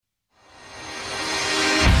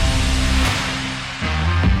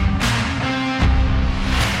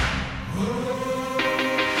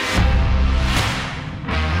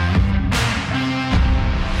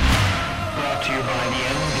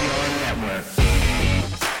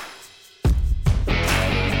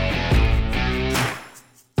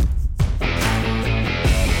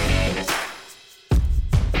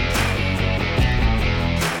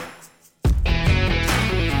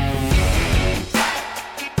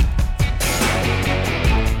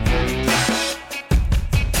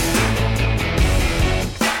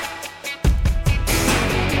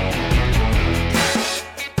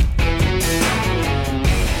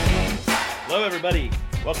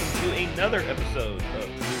episode of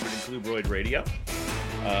Colubrid and Colubroid Radio.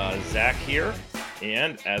 Zach here,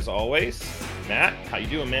 and as always, Matt, how you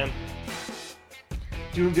doing, man?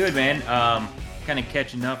 Doing good, man. Kind of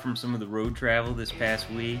catching up from some of the road travel this past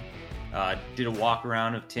week. Did a walk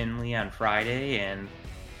around of Tinley on Friday, and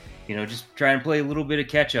just trying to play a little bit of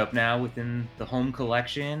catch up now within the home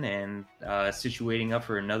collection and situating up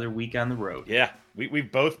for another week on the road. Yeah,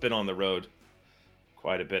 we've both been on the road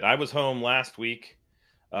quite a bit. I was home last week,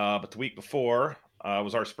 but the week before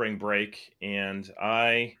was our spring break, and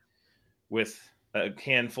I, with a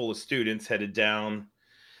handful of students, headed down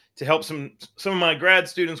to help some of my grad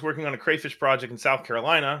students working on a crayfish project in South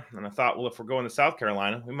Carolina. And I thought, well, if we're going to South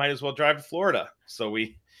Carolina, we might as well drive to Florida. So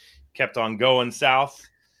we kept on going south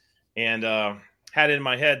and had it in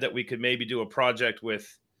my head that we could maybe do a project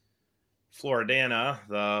with Floridana,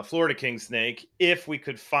 the Florida Kingsnake, if we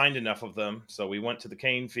could find enough of them. So we went to the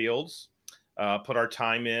cane fields, put our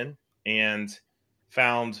time in, and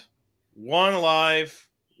found one alive,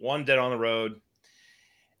 one dead on the road.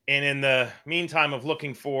 And in the meantime of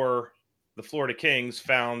looking for the Florida Kings,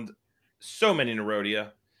 found so many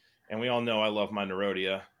Nerodia. And we all know I love my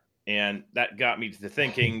Nerodia. And that got me to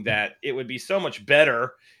thinking that it would be so much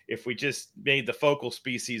better if we just made the focal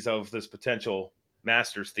species of this potential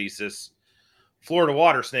master's thesis Florida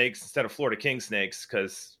water snakes instead of Florida king snakes,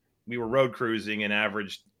 because we were road cruising and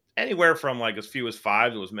averaged anywhere from like as few as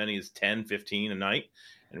 5 to as many as 10, 15 a night,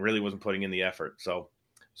 and really wasn't putting in the effort. So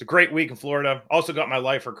it's a great week in Florida. Also got my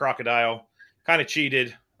lifer crocodile. Kind of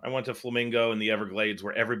cheated. I went to Flamingo in the Everglades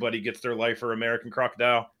where everybody gets their lifer American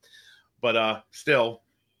crocodile. But still,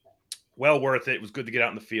 well worth it. It was good to get out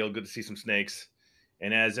in the field. Good to see some snakes.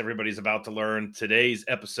 And as everybody's about to learn, today's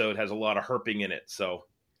episode has a lot of herping in it. So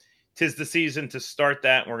 'tis the season to start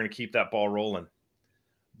that, and we're going to keep that ball rolling.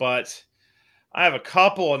 But I have a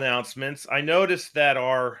couple announcements. I noticed that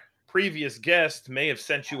our previous guest may have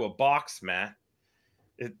sent you a box, Matt.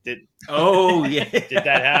 Oh, yeah. Did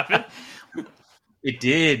that happen? It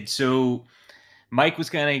did. So Mike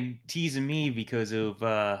was kind of teasing me because of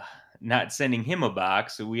not sending him a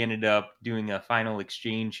box. So we ended up doing a final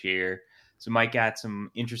exchange here. So Mike got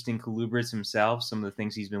some interesting colubrids himself, some of the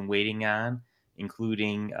things he's been waiting on,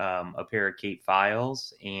 including a pair of Cape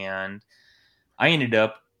Files. And I ended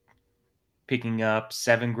up picking up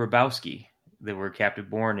 7 Grabowski that were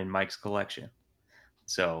captive born in Mike's collection.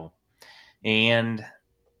 So, and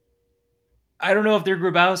I don't know if they're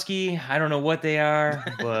Grabowski. I don't know what they are,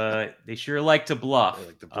 but they sure like to bluff. They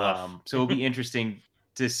like to bluff. So it'll be interesting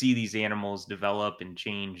to see these animals develop and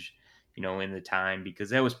change, in the time, because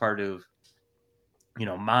that was part of,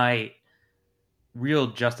 my real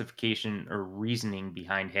justification or reasoning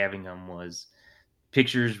behind having them was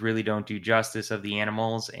pictures really don't do justice of the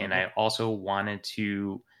animals. And I also wanted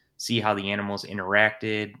to see how the animals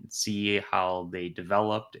interacted, see how they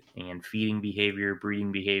developed, and feeding behavior,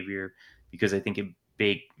 breeding behavior, because I think it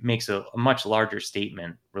makes a much larger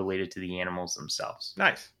statement related to the animals themselves.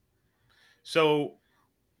 Nice. So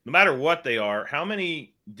no matter what they are, how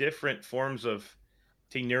many different forms of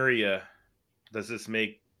Teinuria does this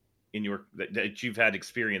make in your that you've had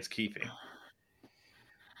experience keeping?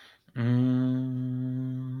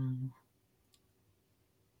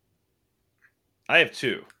 I have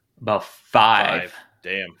 2. About 5.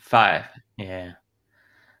 Damn. 5. Yeah.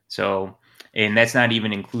 So, and that's not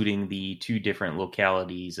even including the 2 different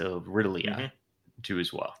localities of Ridley too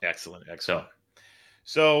as well. Excellent.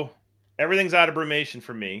 So everything's out of brumation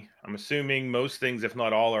for me. I'm assuming most things, if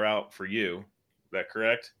not all, are out for you. Is that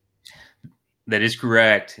correct? That is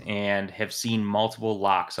correct, and have seen multiple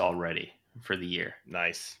locks already for the year.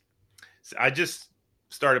 Nice. So I just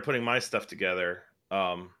started putting my stuff together.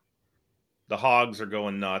 The hogs are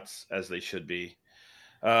going nuts, as they should be.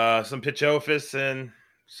 Some Pitchophis and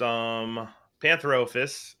some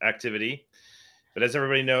Pantherophis activity. But as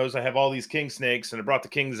everybody knows, I have all these king snakes, and I brought the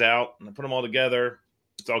kings out, and I put them all together.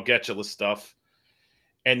 It's all Getula stuff.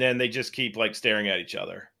 And then they just keep, staring at each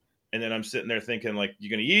other. And then I'm sitting there thinking, you're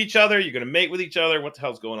going to eat each other? You're going to mate with each other? What the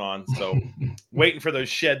hell's going on? So waiting for those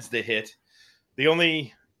sheds to hit. The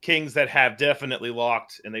only kings that have definitely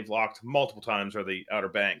locked, and they've locked multiple times, are the Outer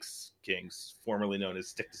Banks kings, formerly known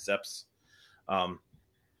as Sticticeps.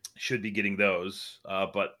 Should be getting those.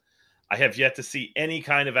 But I have yet to see any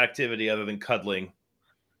kind of activity other than cuddling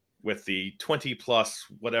with the 20 plus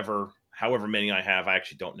however many I have. I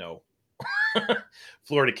actually don't know.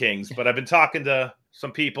 Florida Kings. But I've been talking to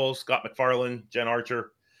some people, Scott McFarlane, Jen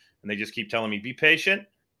Archer, and they just keep telling me, be patient.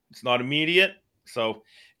 It's not immediate. So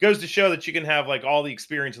it goes to show that you can have all the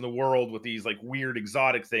experience in the world with these weird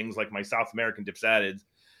exotic things like my South American Dipsadids,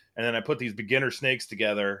 And then I put these beginner snakes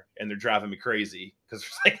together, and they're driving me crazy because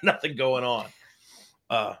there's like nothing going on.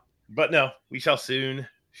 But no, we shall soon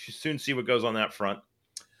see what goes on that front.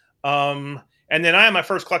 And then I had my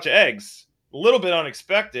first clutch of eggs. A little bit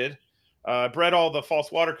unexpected. Bred all the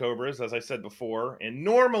false water cobras, as I said before. And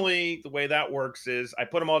normally the way that works is I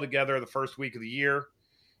put them all together the first week of the year.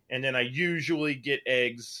 And then I usually get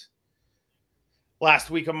eggs last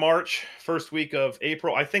week of March, first week of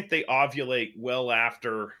April. I think they ovulate well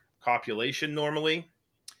after copulation normally.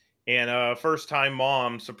 And first time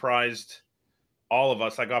mom surprised all of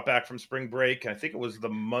us. I got back from spring break. I think it was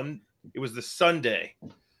the Sunday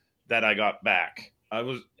that I got back.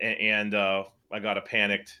 I got a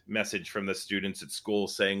panicked message from the students at school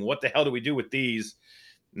saying, "What the hell do we do with these?"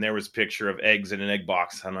 And there was a picture of eggs in an egg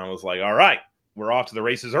box. And I was like, all right, we're off to the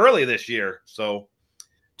races early this year. So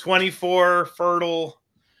 24 fertile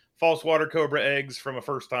false water cobra eggs from a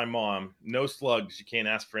first-time mom. No slugs. You can't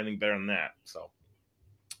ask for anything better than that. So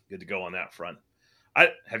good to go on that front.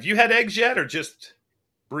 Have you had eggs yet or just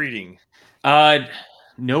breeding?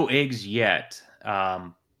 No eggs yet.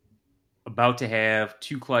 About to have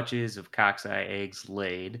 2 clutches of cock's eye eggs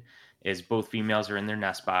laid, as both females are in their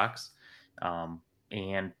nest box.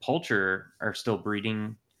 And poultry are still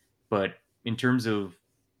breeding, but in terms of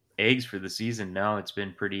eggs for the season, no, it's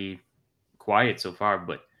been pretty quiet so far.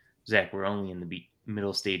 But Zach, we're only in the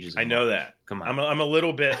middle stages. I know that. Come on, I'm a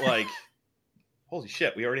little bit like, holy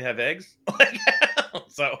shit, we already have eggs.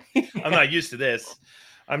 So I'm not used to this.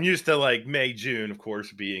 I'm used to like May, June, of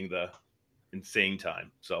course, being the insane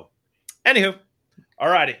time. So, anywho,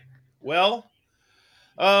 alrighty. Well,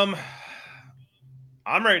 I'm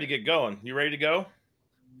ready to get going. You ready to go?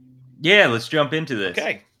 Yeah, let's jump into this.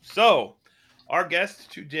 Okay, so our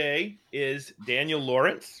guest today is Daniel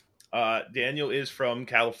Lawrence. Daniel is from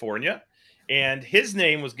California, and his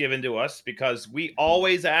name was given to us because we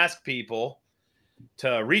always ask people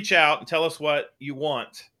to reach out and tell us what you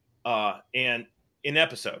want and in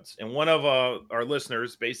episodes. And one of our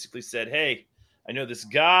listeners basically said, "Hey, I know this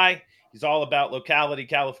guy. He's all about locality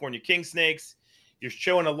California Kingsnakes. You're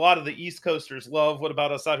showing a lot of the East Coasters love. What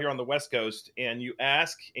about us out here on the West Coast? And you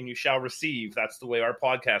ask and you shall receive." That's the way our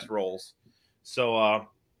podcast rolls. So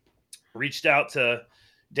reached out to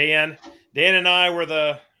Dan. Dan and I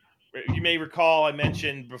were you may recall I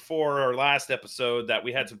mentioned before our last episode that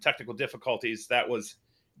we had some technical difficulties. That was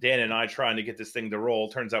Dan and I trying to get this thing to roll.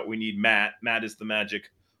 Turns out we need Matt. Matt is the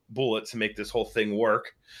magic bullet to make this whole thing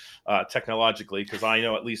work technologically, because I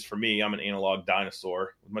know, at least for me, I'm an analog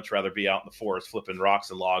dinosaur. Would much rather be out in the forest flipping rocks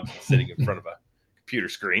and logs than sitting in front of a computer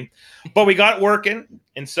screen. But we got it working,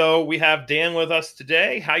 and so we have Dan with us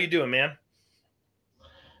today. How you doing, man?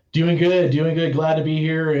 Doing good. Glad to be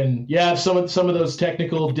here. And yeah, some of those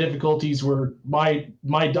technical difficulties were my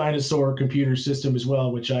dinosaur computer system as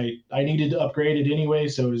well, which I needed to upgrade it anyway,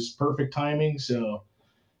 so it was perfect timing. So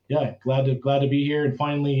yeah, glad to be here and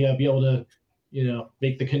finally be able to,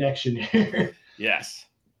 make the connection here. Yes.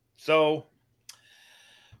 So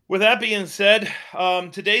with that being said,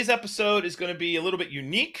 today's episode is going to be a little bit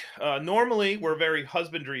unique. Normally we're very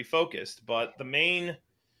husbandry focused, but the main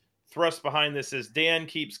thrust behind this is Dan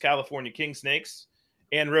keeps California Kingsnakes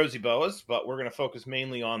and Rosy Boas, but we're going to focus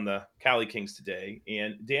mainly on the Cali Kings today.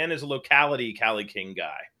 And Dan is a locality Cali King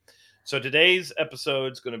guy. So today's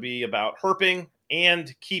episode is going to be about herping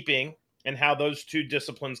and keeping and how those two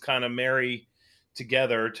disciplines kind of marry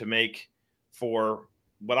together to make for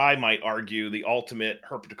what I might argue the ultimate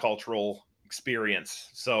herpetocultural experience.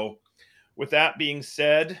 So with that being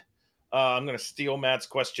said, I'm going to steal Matt's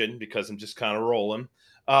question because I'm just kind of rolling.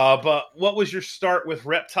 But what was your start with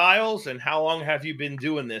reptiles, and how long have you been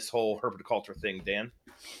doing this whole herpetoculture thing, Dan?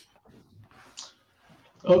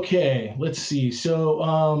 Okay, let's see. So,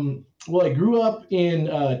 I grew up in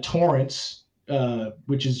Torrance,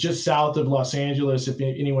 which is just south of Los Angeles, if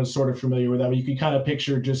anyone's sort of familiar with that. But you can kind of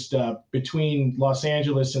picture just between Los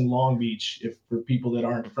Angeles and Long Beach, for people that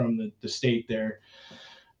aren't from the state there.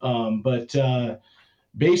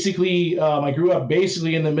 Basically, I grew up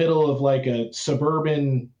basically in the middle of like a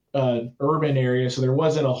suburban urban area, so there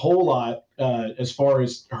wasn't a whole lot as far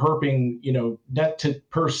as herping, net to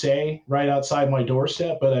per se right outside my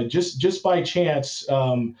doorstep. But just by chance,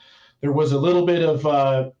 there was a little bit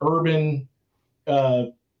of urban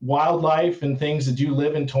wildlife and things that do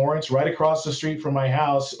live in Torrance. Right across the street from my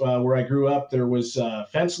house, where I grew up, there was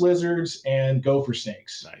fence lizards and gopher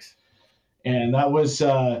snakes. Nice. And that was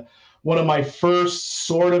one of my first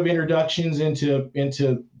sort of introductions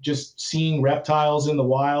into just seeing reptiles in the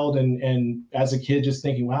wild, and as a kid just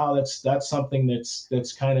thinking, wow, that's something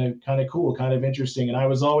that's kind of cool, kind of interesting. And I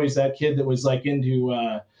was always that kid that was like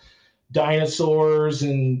into dinosaurs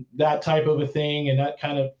and that type of a thing, and that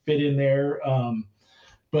kind of fit in there.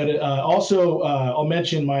 But also, I'll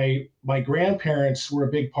mention my grandparents were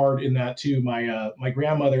a big part in that too. My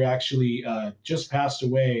grandmother actually just passed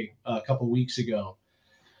away a couple weeks ago,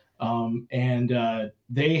 and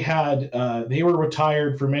they were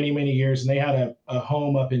retired for many years, and they had a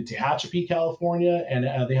home up in Tehachapi, California, and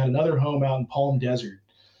they had another home out in Palm Desert.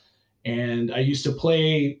 And I used to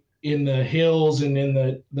play in the hills and in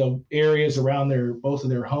the areas around both of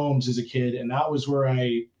their homes as a kid, and that was where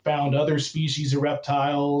I found other species of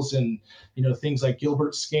reptiles and things like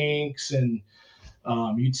Gilbert skinks, and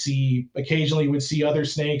occasionally would see other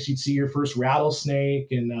snakes. You'd see your first rattlesnake,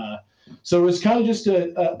 and so it was kind of just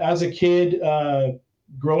as a kid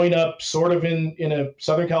growing up sort of in a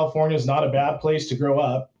Southern California is not a bad place to grow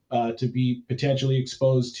up, to be potentially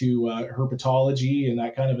exposed to herpetology and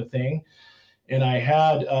that kind of a thing. And I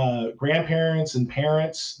had grandparents and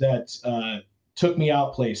parents that took me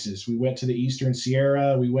out places. We went to the Eastern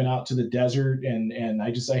Sierra, we went out to the desert, and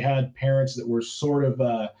I had parents that were sort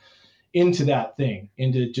of into that thing,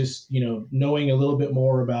 into just knowing a little bit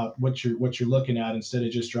more about what you're looking at instead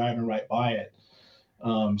of just driving right by it.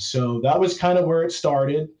 So that was kind of where it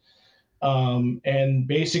started. And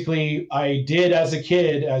basically, I did as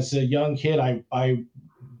a young kid, I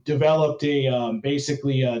developed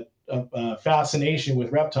basically a fascination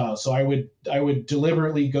with reptiles. So I would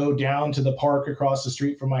deliberately go down to the park across the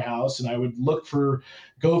street from my house, and I would look for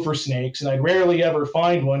gopher snakes, and I'd rarely ever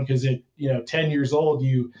find one because at 10 years old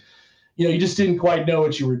you just didn't quite know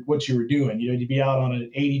what you were doing. You'd be out on an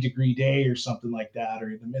 80-degree day or something like that,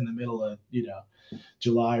 or in the middle of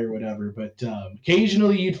July or whatever. But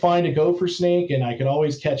occasionally you'd find a gopher snake, and I could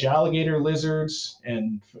always catch alligator lizards,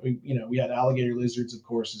 and we had alligator lizards, of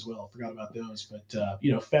course, as well. Forgot about those,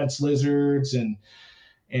 but fence lizards, and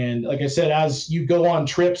like I said, as you go on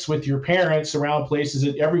trips with your parents around places,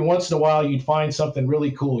 every once in a while you'd find something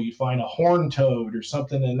really cool. You'd find a horned toad or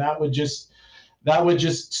something, and that would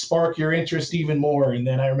just spark your interest even more. And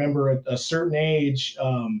then I remember at a certain age,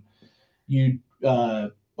 you'd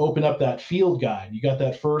open up that field guide. You got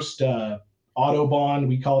that first Autobahn.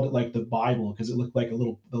 We called it like the Bible because it looked like the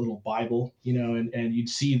little Bible, and you'd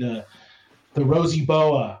see the rosy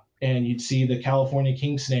boa, and you'd see the California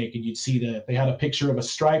kingsnake, and you'd see they had a picture of a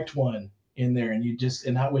striped one in there, and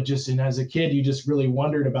and as a kid, you just really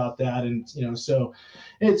wondered about that. And, so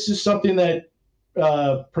it's just something that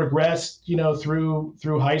progressed,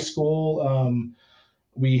 through high school.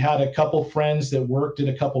 We had a couple friends that worked at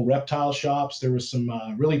a couple reptile shops. There was some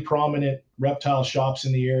really prominent reptile shops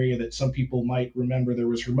in the area that some people might remember. There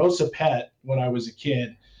was Hermosa Pet when I was a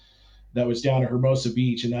kid that was down at Hermosa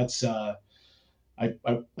Beach. And that's, I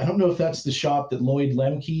don't know if that's the shop that Lloyd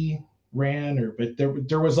Lemke ran, but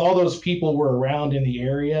there was all those people were around in the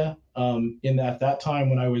area at that time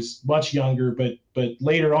when I was much younger. But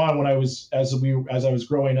later on, when as I was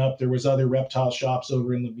growing up, there was other reptile shops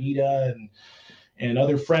over in Lomita, and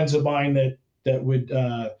other friends of mine that would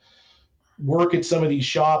work at some of these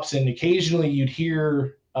shops, and occasionally you'd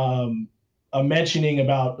hear a mentioning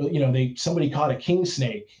about somebody caught a king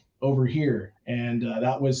snake over here, and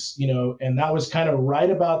that was kind of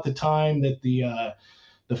right about the time that the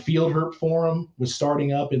Field Herp Forum was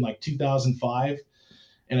starting up in like 2005.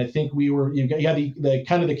 And I think the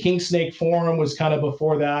kind of the King Snake Forum was kind of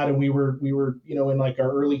before that, and we were in like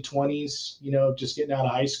our early 20s, just getting out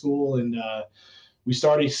of high school, and we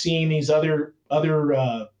started seeing these other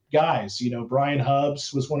guys. Brian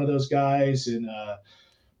Hubbs was one of those guys, and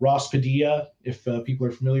Ross Padilla, if people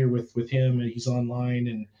are familiar with him, and he's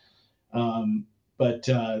online, and but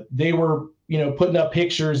they were putting up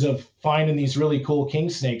pictures of finding these really cool king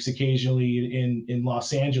snakes occasionally in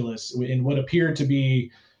Los Angeles, in what appeared to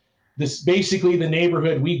be basically the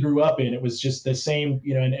neighborhood we grew up in. It was just the same,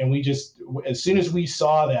 and we just, as soon as we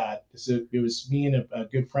saw that, it was me and a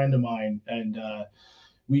good friend of mine, and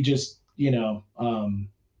we just,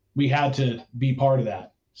 we had to be part of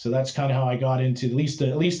that. So that's kind of how I got into at least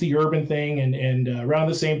the urban thing, and around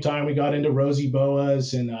the same time we got into rosy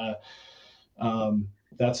boas, and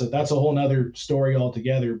that's a whole nother story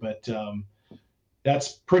altogether. But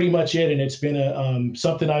that's pretty much it, and it's been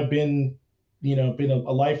something I've been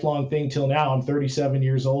a lifelong thing till now. I'm 37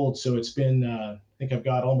 years old, so it's been I think I've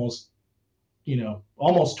got almost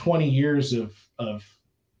 20 years of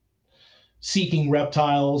seeking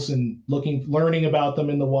reptiles and learning about them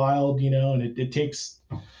in the wild, and it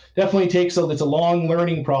definitely takes it's a long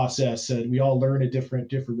learning process. We all learn at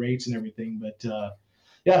different rates and everything, but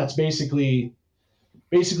yeah, it's basically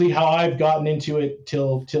basically how I've gotten into it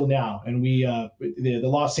till now. And the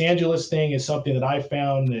Los Angeles thing is something that I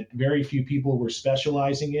found that very few people were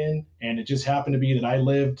specializing in, and it just happened to be that I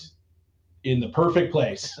lived in the perfect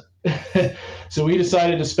place. So we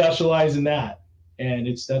decided to specialize in that, and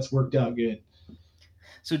that's worked out good.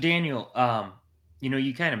 So Daniel,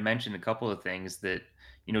 you kind of mentioned a couple of things that,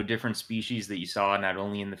 different species that you saw not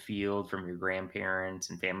only in the field from your grandparents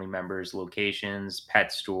and family members, locations, pet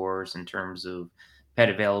stores in terms of pet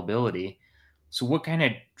availability. So what kind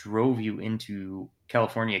of drove you into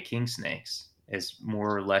California king snakes as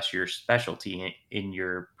more or less your specialty in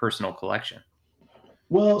your personal collection?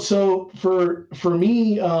 Well, so for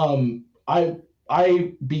me,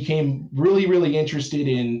 I became really interested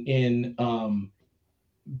in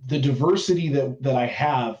the diversity that I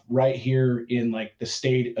have right here in like the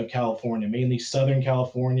state of California, mainly Southern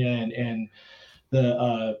California, and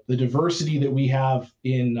the diversity that we have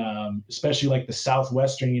in especially like the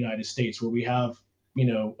southwestern United States, where we have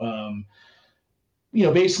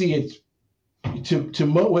basically it's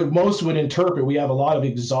what most would interpret, we have a lot of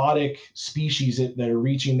exotic species that are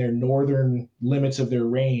reaching their northern limits of their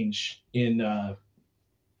range in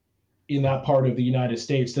that part of the United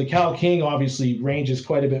States. The Cal King obviously ranges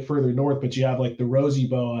quite a bit further north, but you have like the rosy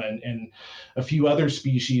boa and a few other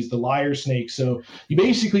species, the lyre snake. So you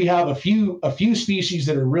basically have a few species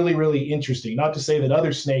that are really interesting. Not to say that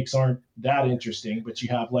other snakes aren't that interesting, but you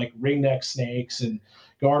have like ringneck snakes and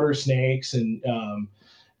garter snakes and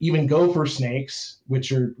even gopher snakes,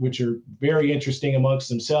 which are very interesting amongst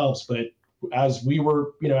themselves. But as we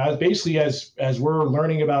were, as we're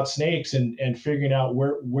learning about snakes and figuring out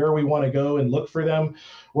where we want to go and look for them,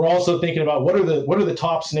 we're also thinking about what are the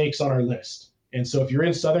top snakes on our list. And so if you're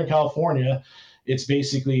in Southern California, it's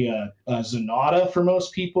basically a zonata for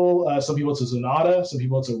most people. Some people it's a zonata, some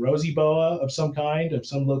people it's a rosy boa of some kind, of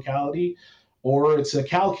some locality, or it's a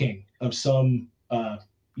Cal King of some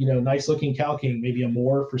nice looking Cal King, maybe a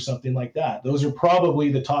morph or something like that. Those are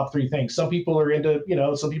probably the top three things. Some people are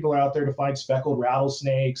some people are out there to find speckled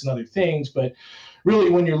rattlesnakes and other things, but really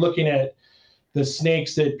when you're looking at the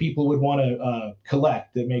snakes that people would want to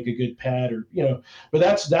collect that make a good pet, or but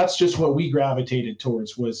that's just what we gravitated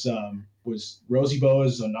towards was rosy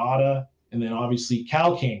boas, zonata, and then obviously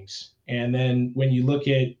Cal Kings. And then when you look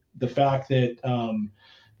at the fact that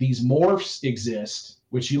these morphs exist,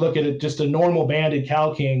 which you look at it, just a normal banded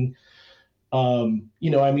Cal King,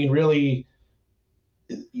 really,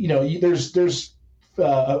 there's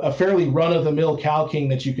a fairly run-of-the-mill Cal King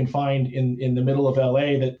that you can find in the middle of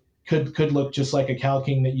LA that could look just like a Cal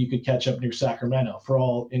King that you could catch up near Sacramento. For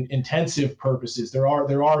all intensive purposes, there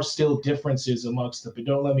are still differences amongst them, but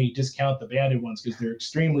don't let me discount the banded ones because they're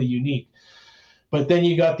extremely unique. But then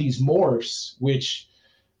you got these morphs, which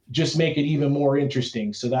just make it even more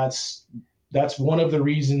interesting. So that's one of the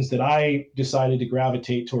reasons that I decided to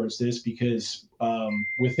gravitate towards this, because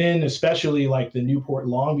within especially like the Newport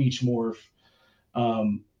Long Beach morph,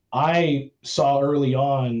 I saw early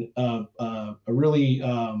on a really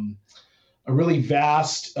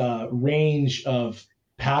vast range of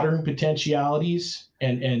pattern potentialities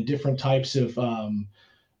and different types of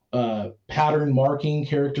pattern marking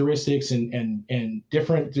characteristics and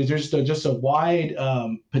different. There's just a wide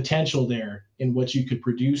potential there in what you could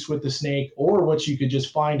produce with the snake or what you could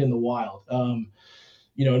just find in the wild.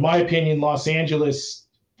 In my opinion, Los Angeles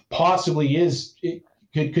possibly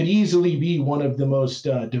could easily be one of the most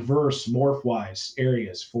diverse morph-wise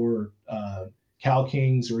areas for Cal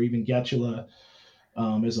Kings or even Getula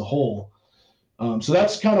as a whole. So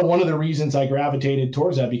that's kind of one of the reasons I gravitated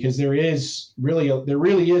towards that, because there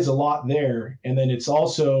really is a lot there. And then it's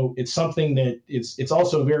something that it's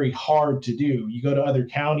also very hard to do. You go to other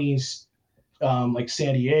counties like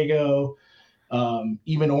San Diego,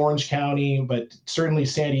 even Orange County, but certainly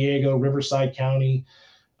San Diego, Riverside County.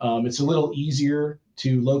 It's a little easier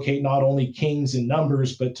to locate not only kings in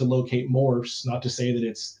numbers, but to locate morphs. Not to say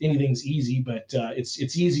that anything's easy, but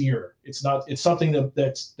it's easier. It's something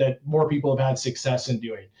that more people have had success in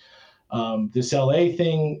doing. This LA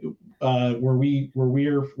thing,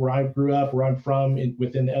 where I grew up, where I'm from,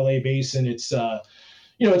 within the LA basin, it's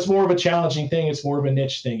it's more of a challenging thing. It's more of a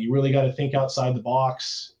niche thing. You really got to think outside the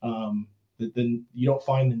box. Then you don't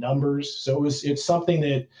find the numbers. So it's something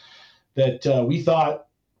that we thought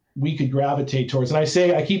we could gravitate towards. And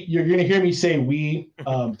you're going to hear me say we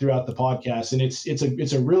throughout the podcast. And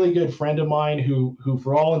it's a really good friend of mine who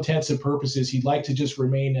for all intents and purposes, he'd like to just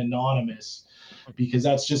remain anonymous because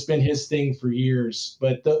that's just been his thing for years.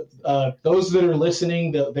 But those that are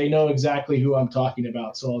listening, they know exactly who I'm talking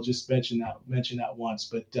about. So I'll just mention that once.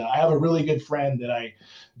 But I have a really good friend that I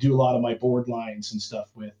do a lot of my board lines and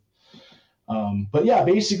stuff with. But yeah,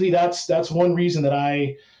 basically that's one reason that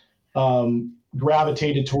I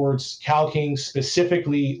gravitated towards Cal Kings,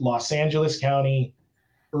 specifically Los Angeles County,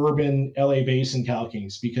 urban LA Basin Cal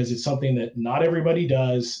Kings, because it's something that not everybody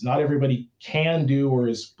does, not everybody can do, or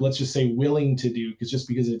is, let's just say, willing to do, because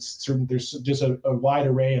it's certain, there's just a wide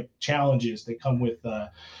array of challenges that come with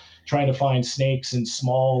trying to find snakes in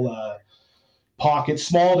small pockets,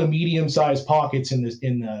 small to medium sized pockets in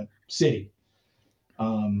the city.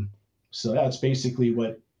 So that's basically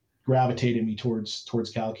what gravitated me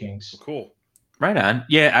towards Cal Kings. Cool. Right on.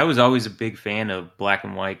 Yeah, I was always a big fan of black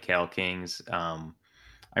and white Cal Kings.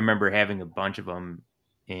 I remember having a bunch of them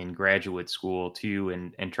in graduate school too,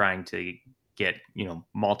 and trying to get,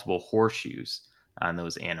 multiple horseshoes on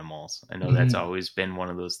those animals. I know that's always been one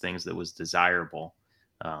of those things that was desirable,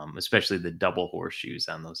 especially the double horseshoes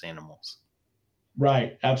on those animals.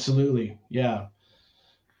 Right. Absolutely. Yeah.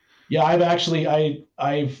 Yeah.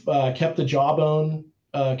 I've kept the Jawbone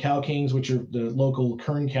Cal Kings, which are the local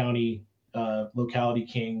Kern County locality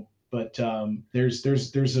king. But there's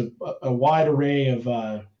a wide array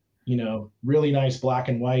of really nice black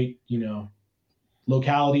and white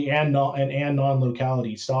locality and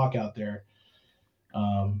non-locality stock out there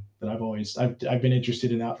that I've been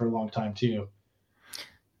interested in that for a long time too.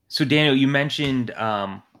 So Daniel, you mentioned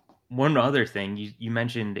one other thing. You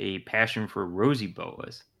mentioned a passion for rosy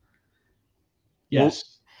boas.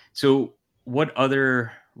 Yes. So what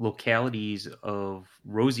other localities of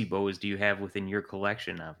rosy boas do you have within your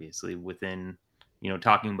collection? Obviously, within,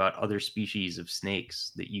 talking about other species of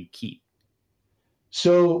snakes that you keep.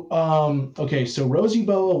 So, okay. So rosy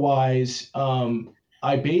boa wise,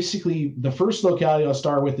 I basically, the first locality I'll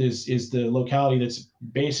start with is the locality that's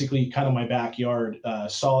basically kind of my backyard,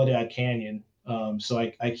 Soledad Canyon. So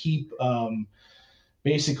I keep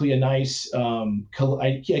basically a nice,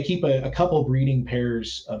 I keep a couple breeding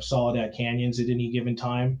pairs of Soledad Canyons at any given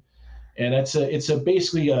time, and it's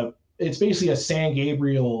basically a San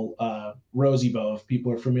Gabriel rosy boa. If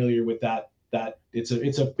people are familiar with that it's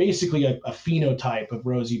basically a phenotype of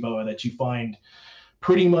rosy boa that you find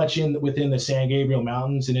pretty much within the San Gabriel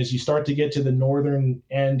Mountains. And as you start to get to the northern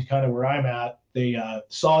end, kind of where I'm at, the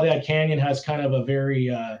Soledad Canyon has kind of a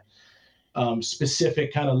very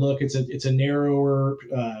specific kind of look. It's a narrower,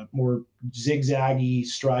 more zigzaggy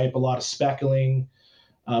stripe, a lot of speckling,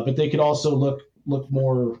 but they could also look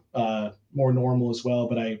more normal as well.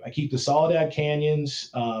 But I keep the Soledad Canyons.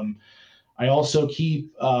 I also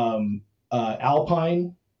keep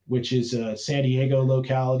Alpine, which is a San Diego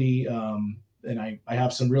locality. And I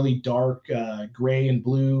have some really dark gray and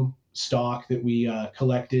blue stock that we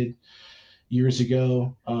collected years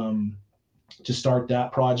ago to start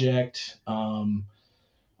that project.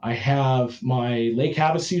 I have my Lake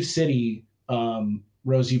Havasu City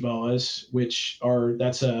rosy boas,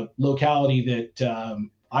 that's a locality that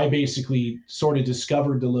I basically sort of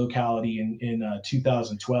discovered the locality in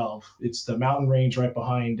 2012. It's the mountain range right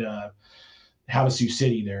behind Havasu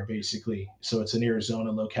City there, basically. So it's an Arizona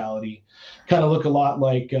locality. Kind of look a lot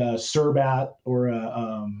like Surbat or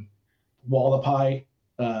a Wallapai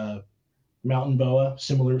mountain boa,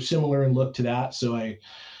 similar in look to that. So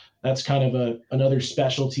that's kind of another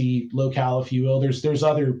specialty locale, if you will. There's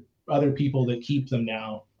other people that keep them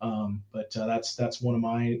now, but that's one of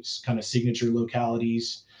my kind of signature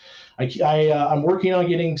localities. I'm working on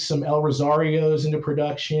getting some El Rosarios into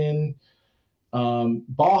production.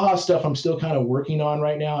 Baja stuff I'm still kind of working on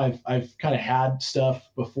right now. I've kind of had stuff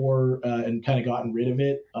before and kind of gotten rid of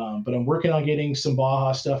it, but I'm working on getting some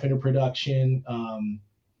Baja stuff into production.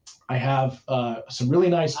 I have some really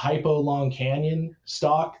nice Hypo Long Canyon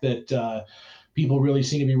stock that people really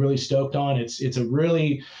seem to be really stoked on. It's a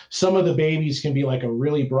really, some of the babies can be like a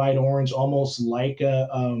really bright orange, almost like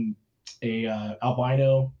a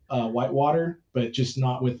albino whitewater, but just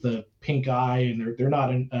not with the pink eye, and they're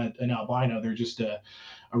not an albino. They're just a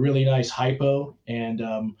really nice Hypo. And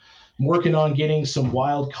I'm working on getting some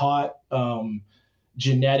wild caught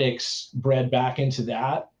genetics bred back into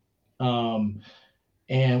that.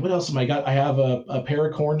 And what else have I got? I have a pair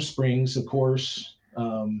of Corn Springs, of course,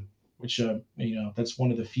 which, that's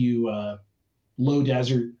one of the few low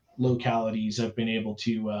desert localities I've been able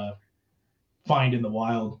to find in the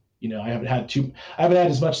wild. I haven't had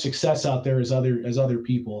as much success out there as other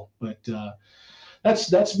people, but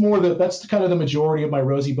that's kind of the majority of my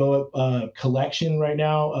rosy boa collection right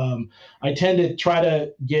now. I tend to try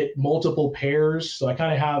to get multiple pairs, so I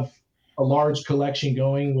kind of have a large collection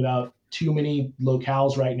going without too many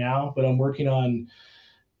locales right now, but I'm working on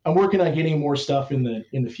getting more stuff in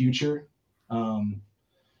the future. I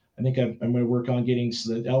think I'm going to work on getting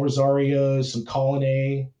the El Rosarios, some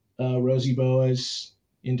Colonnade rosy boas,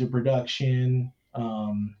 into production.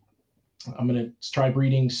 I'm going to try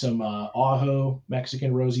breeding some Ajo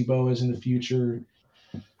Mexican rosy boas in the future.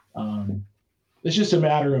 It's just a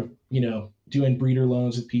matter of, doing breeder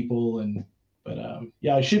loans with people. But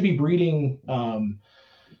I should be breeding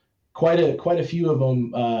quite a few of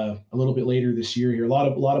them a little bit later this year here. A lot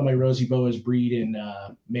of my rosy boas breed in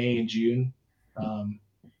May and June. A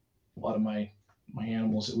lot of my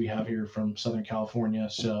animals that we have here from Southern California.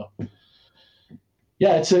 So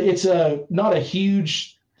yeah, it's a not a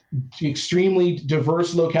huge, extremely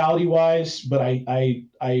diverse locality wise, but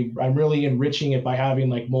I'm really enriching it by having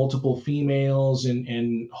like multiple females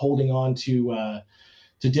and holding on to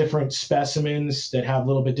different specimens that have a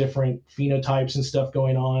little bit different phenotypes and stuff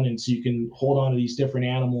going on. And so you can hold on to these different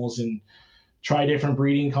animals and try different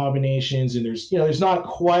breeding combinations. And there's not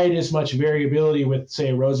quite as much variability with, say,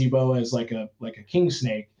 a rosy boa as like a king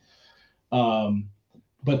snake.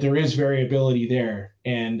 But there is variability there.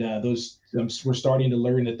 And we're starting to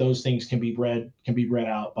learn that those things can be bred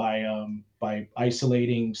out by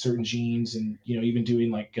isolating certain genes, and even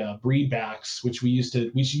doing like breed backs, which we used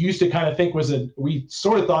to kind of think we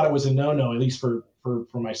sort of thought it was a no-no, at least for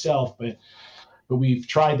myself, but we've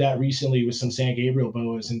tried that recently with some San Gabriel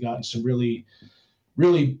boas and gotten some really,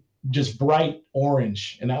 really just bright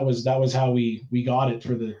orange, and that was how we got it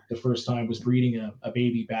for the first time, was breeding a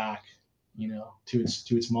baby back, to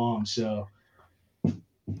its mom. So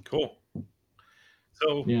cool.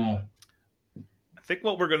 So yeah, I think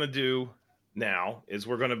what we're going to do now is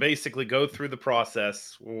we're going to basically go through the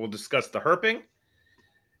process. We'll discuss the herping,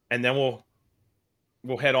 and then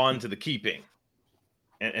we'll head on to the keeping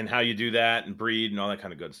and how you do that and breed and all that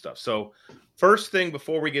kind of good stuff. So first thing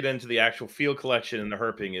before we get into the actual field collection and the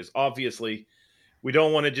herping is, obviously we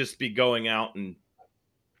don't want to just be going out and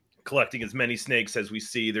collecting as many snakes as we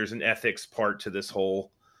see. There's an ethics part to this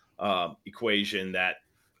whole equation that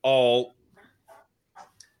all,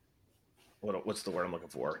 what's the word I'm looking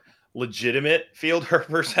for? Legitimate field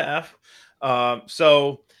herpers have.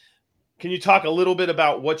 So can you talk a little bit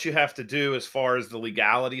about what you have to do as far as the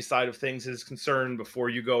legality side of things is concerned before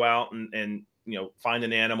you go out and find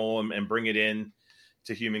an animal and bring it in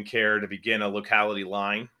to human care to begin a locality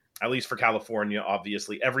line? At least for California,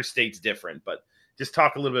 obviously. Every state's different, but just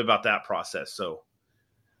talk a little bit about that process. So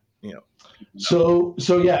like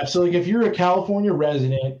if you're a California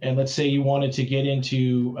resident and let's say you wanted to get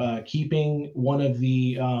into keeping one of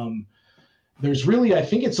the there's really, I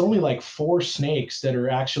think it's only like 4 snakes that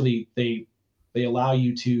are actually they allow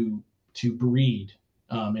you to breed.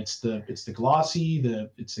 It's the glossy,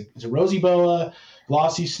 it's a rosy boa,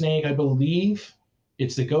 glossy snake, I believe.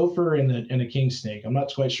 It's the gopher and the king snake. I'm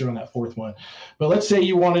not quite sure on that 4th one, but let's say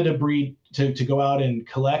you wanted to breed to go out and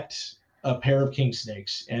collect a pair of king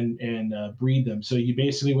snakes and breed them. So you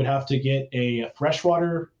basically would have to get a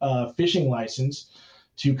freshwater fishing license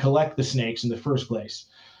to collect the snakes in the first place.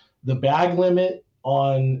 The bag limit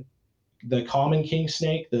on the common king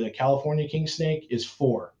snake, the California king snake, is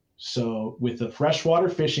 4. So with a freshwater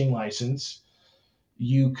fishing license,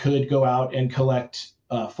 you could go out and collect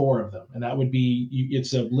 4 of them. And that would be,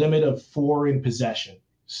 it's a limit of 4 in possession.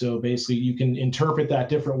 So basically you can interpret that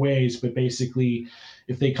different ways, but basically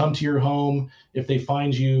if they come to your home, if they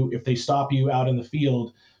find you, if they stop you out in the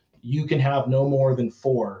field, you can have no more than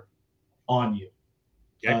 4 on you.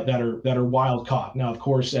 Okay. that are wild caught. Now, of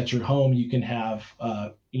course, at your home, you can have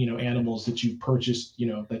animals that you've purchased,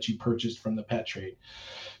 from the pet trade.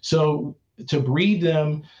 So to breed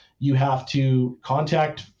them, you have to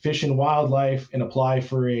contact Fish and Wildlife and apply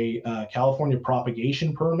for a California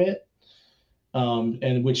propagation permit.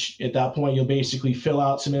 And which at that point you'll basically fill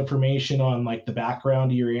out some information on like the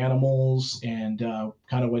background of your animals and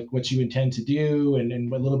kind of what you intend to do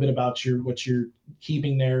and a little bit about what you're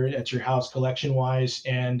keeping there at your house collection wise,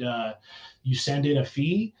 and you send in a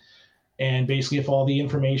fee, and basically if all the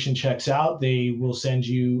information checks out, they will send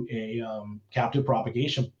you a captive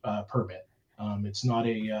propagation permit. It's not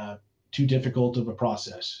a too difficult of a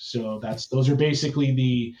process. So those are basically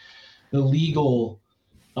the legal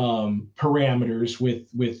parameters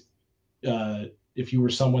with if you were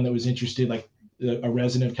someone that was interested, like a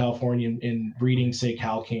resident of California in breeding, say,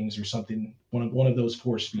 Cal Kings or something, one of those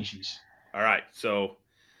 4 species. All right, so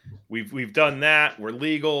we've done that. We're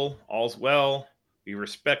legal, all's well. We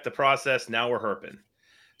respect the process. Now we're herping.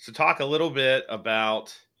 So talk a little bit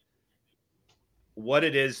about what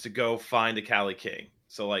it is to go find a Cali King.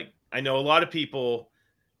 So like, I know a lot of people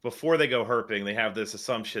before they go herping, they have this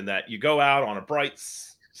assumption that you go out on a bright,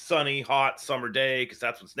 sunny, hot summer day, because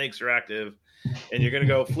that's when snakes are active, and you're going to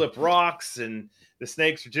go flip rocks, and the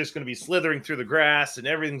snakes are just going to be slithering through the grass, and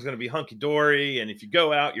everything's going to be hunky-dory, and if you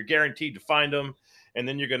go out, you're guaranteed to find them, and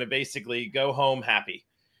then you're going to basically go home happy.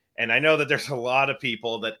 And I know that there's a lot of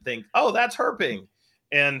people that think, oh, that's herping.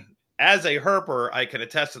 And as a herper, I can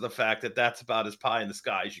attest to the fact that that's about as pie in the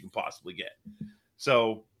sky as you can possibly get.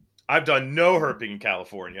 So I've done no herping in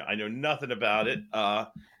California. I know nothing about it.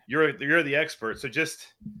 You're the expert. So just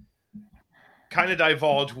kind of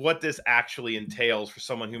divulge what this actually entails for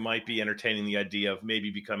someone who might be entertaining the idea of maybe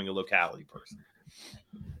becoming a locality person.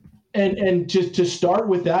 And just to start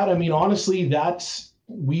with that, I mean, honestly,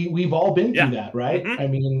 we've all been through that, right? Mm-hmm. I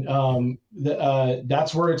mean,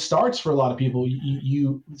 that's where it starts for a lot of people.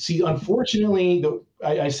 You see, unfortunately,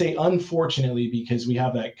 I say unfortunately because we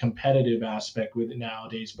have that competitive aspect with it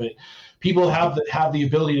nowadays, but people have the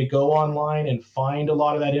ability to go online and find a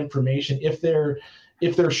lot of that information. If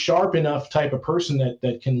they're sharp enough type of person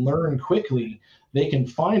that can learn quickly, they can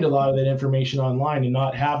find a lot of that information online and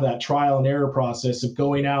not have that trial and error process of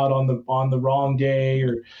going out on the wrong day.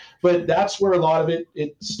 But that's where a lot of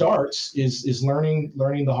it starts is learning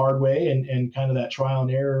the hard way and kind of that trial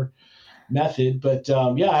and error method. But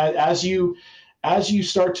as you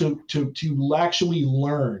start to actually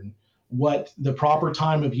learn what the proper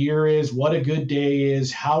time of year is, what a good day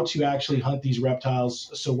is, how to actually hunt these reptiles.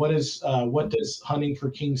 So what does hunting for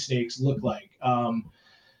king snakes look like?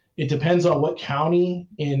 It depends on what county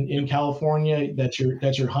in California that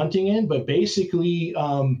you're hunting in, but basically,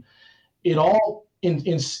 it all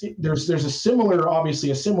there's a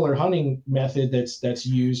similar hunting method that's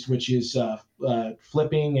used, which is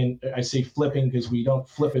flipping. And I say flipping because we don't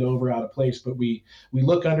flip it over out of place, but we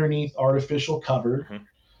look underneath artificial cover, mm-hmm.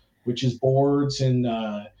 which is boards and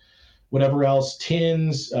whatever else,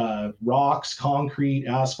 tins, rocks, concrete,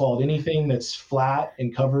 asphalt, anything that's flat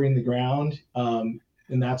and covering the ground.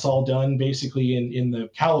 And that's all done basically in the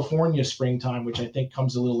California springtime, which I think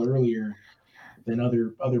comes a little earlier than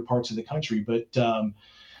other parts of the country. But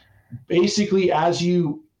basically, as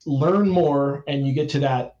you learn more and you get to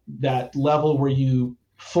that level where you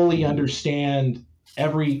fully understand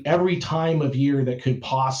every time of year that could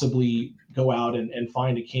possibly go out and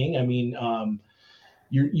find a king. I mean,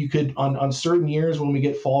 you could on certain years when we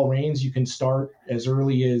get fall rains, you can start as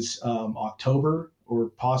early as October or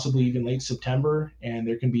possibly even late September, and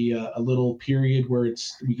there can be a little period where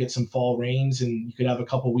we get some fall rains, and you could have a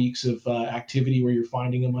couple weeks of activity where you're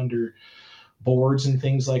finding them under boards and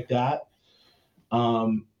things like that.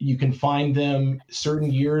 You can find them certain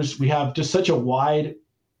years. We have just such a wide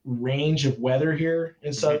range of weather here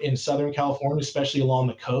in Southern California, especially along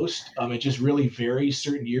the coast. It just really varies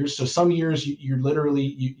certain years. So some years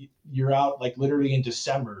you're out like literally in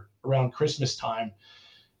December around Christmas time,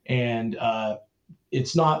 and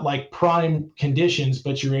it's not like prime conditions,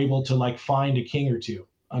 but you're able to like find a king or two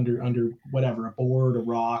under whatever, a board, a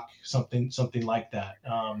rock, something like that.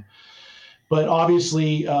 But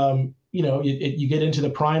obviously, you get into the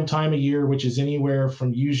prime time of year, which is anywhere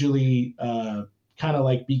from usually kind of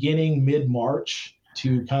like beginning mid-March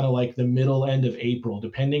to kind of like the middle end of April,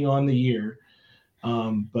 depending on the year.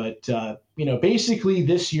 But basically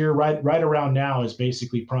this year, right around now is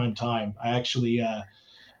basically prime time. I actually,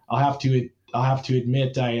 I'll have to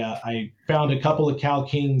admit, I found a couple of cow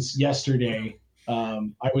kings yesterday.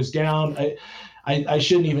 I was down. I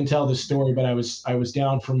shouldn't even tell this story, but I was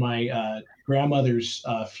down for my grandmother's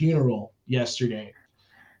funeral yesterday,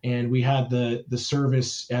 and we had the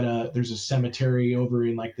service at there's a cemetery over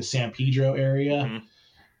in like the San Pedro area, mm-hmm.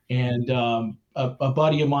 and a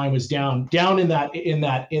buddy of mine was down in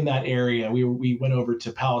that area. We went over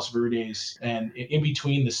to Palos Verdes, and in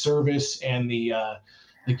between the service and the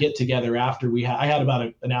get together after I had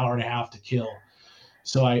about an hour and a half to kill.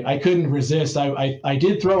 So I couldn't resist. I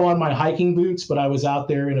did throw on my hiking boots, but I was out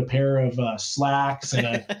there in a pair of slacks and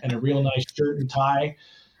a real nice shirt and tie.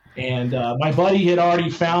 And my buddy had already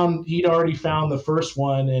found the first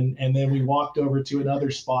one, and then we walked over to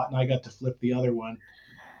another spot, and I got to flip the other one.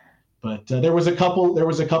 But there was a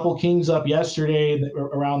couple kings up yesterday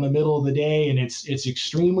around the middle of the day, and it's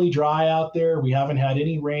extremely dry out there. We haven't had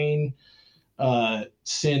any rain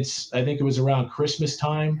since I think it was around Christmas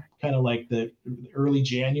time, kind of like the early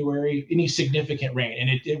January, any significant rain.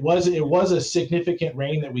 And it was a significant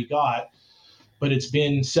rain that we got, but it's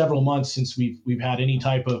been several months since we've had any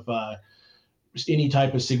type of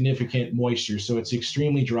significant moisture. So it's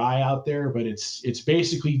extremely dry out there, but it's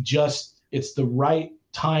basically it's the right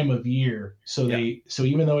time of year. So so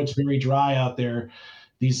even though it's very dry out there,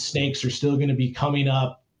 these snakes are still going to be coming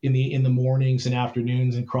up in the mornings and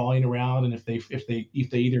afternoons and crawling around. And if they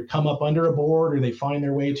either come up under a board or they find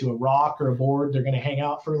their way to a rock or a board, they're going to hang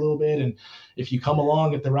out for a little bit. And if you come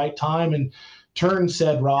along at the right time and turn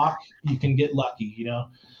said rock, you can get lucky,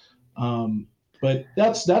 But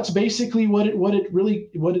that's basically what it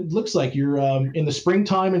looks like. You're in the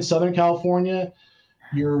springtime in Southern California.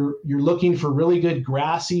 You're looking for really good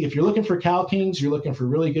grassy. If you're looking for cow kings, you're looking for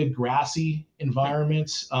really good grassy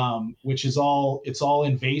environments, which is all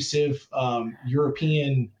invasive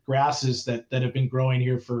European grasses that have been growing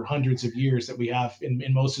here for hundreds of years that we have in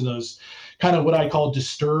most of those kind of what I call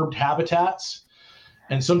disturbed habitats.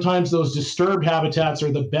 And sometimes those disturbed habitats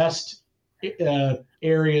are the best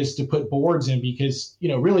areas to put boards in, because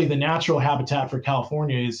really the natural habitat for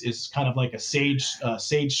California is kind of like a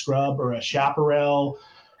sage scrub or a chaparral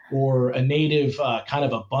or a native kind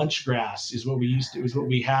of a bunch grass is what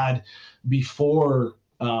we had before.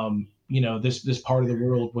 This part of the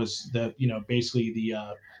world was basically the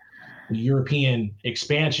European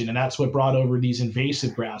expansion, and that's what brought over these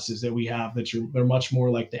invasive grasses that we have they're much more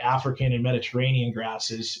like the African and Mediterranean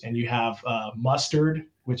grasses. And you have mustard,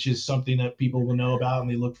 which is something that people will know about and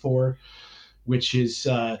they look for, which is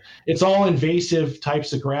it's all invasive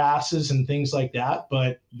types of grasses and things like that,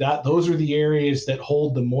 but those are the areas that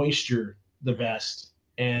hold the moisture the best,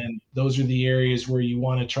 and those are the areas where you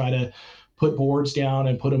want to try to put boards down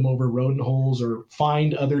and put them over rodent holes or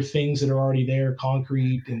find other things that are already there,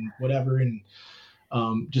 concrete and whatever, and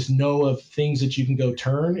just know of things that you can go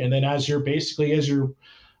turn. And then as you're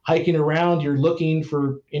hiking around, you're looking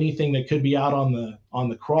for anything that could be out on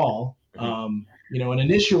the crawl. And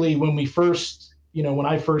initially when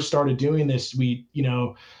I first started doing this, when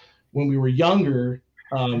we were younger,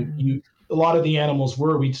 a lot of the animals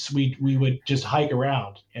we would just hike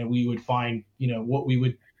around and we would find,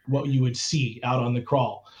 what you would see out on the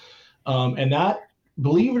crawl. And that,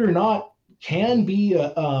 believe it or not, can be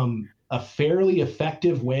a fairly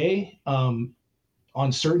effective way on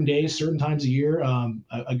certain days, certain times a year.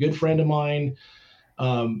 A good friend of mine,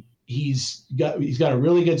 he's got a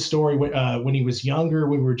really good story. When he was younger,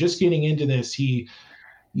 when we were just getting into this, he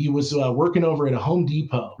was working over at a Home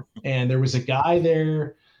Depot, and there was a guy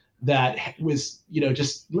there that was,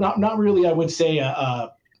 just not really, I would say,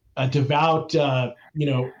 a devout,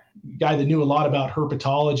 guy that knew a lot about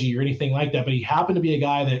herpetology or anything like that, but he happened to be a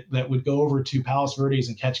guy that would go over to Palos Verdes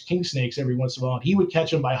and catch kingsnakes every once in a while, and he would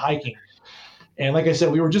catch them by hiking. And like I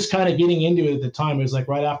said, we were just kind of getting into it at the time. It was like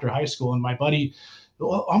right after high school, and my buddy,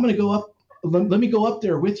 well, I'm going to go up. Let me go up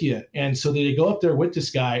there with you. And so they go up there with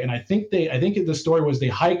this guy, and I think the story was they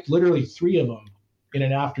hiked literally 3 of them in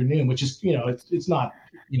an afternoon, which is, it's not,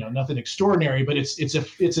 nothing extraordinary, but it's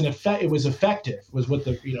an effect. It was effective, was what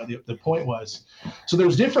the point was. So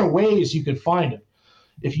there's different ways you could find them.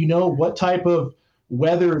 If you know what type of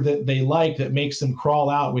weather that they like that makes them crawl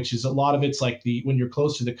out, which is a lot of it's like when you're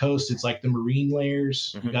close to the coast, it's like the marine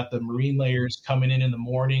layers. You got the marine layers coming in the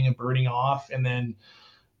morning and burning off. And then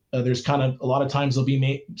there's kind of a lot of times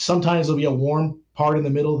sometimes there'll be a warm part in the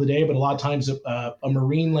middle of the day, but a lot of times a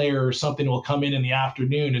marine layer or something will come in the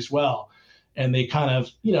afternoon as well. And they kind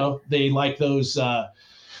of, they like those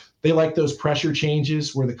pressure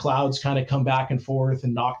changes where the clouds kind of come back and forth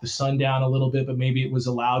and knock the sun down a little bit, but maybe it was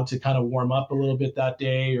allowed to kind of warm up a little bit that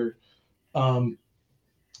day. Or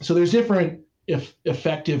so there's different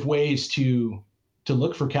effective ways to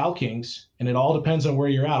look for cow kings, and it all depends on where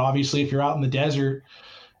you're at. Obviously, if you're out in the desert,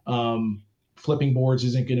 flipping boards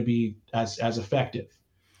isn't going to be as effective,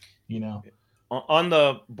 On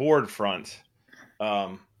the board front,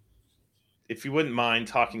 if you wouldn't mind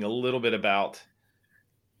talking a little bit about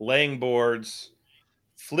laying boards,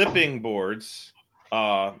 flipping boards,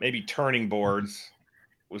 maybe turning boards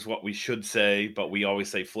was what we should say, but we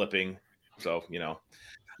always say flipping. So,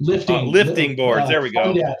 lifting boards. There we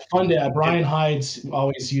go. Fun dad. Brian Hyde's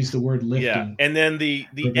always used the word lifting. Yeah. And then the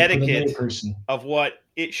etiquette of what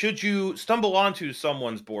should you stumble onto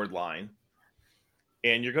someone's board line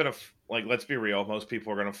and you're going to, let's be real, most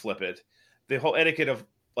people are going to flip it. The whole etiquette of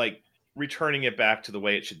returning it back to the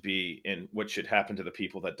way it should be and what should happen to the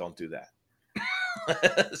people that don't do that.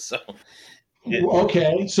 So,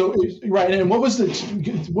 okay. So, right. And what was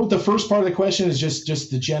the first part of the question is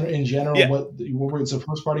just in general, yeah. What was the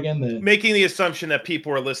first part again? Making the assumption that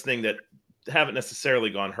people are listening that haven't necessarily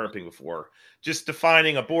gone herping before, just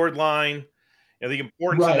defining a board line, the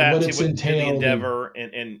importance of that to the endeavor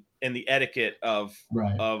and the etiquette of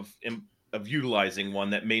utilizing one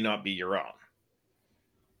that may not be your own.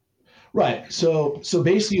 Right. So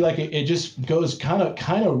basically, it just goes kind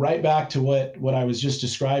of right back to what I was just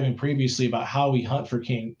describing previously about how we hunt for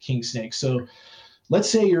king snakes. So let's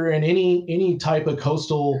say you're in any type of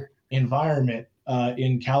coastal environment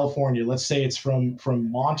in California. Let's say it's from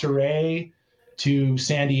Monterey to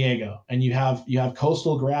San Diego, and you have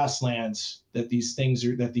coastal grasslands that these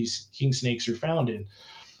king snakes are found in.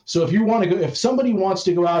 So if somebody wants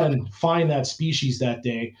to go out and find that species that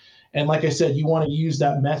day, and like I said, you want to use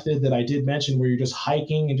that method that I did mention where you're just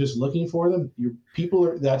hiking and just looking for them,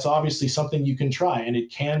 that's obviously something you can try, and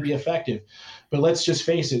it can be effective. But let's just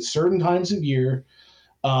face it, certain times of year,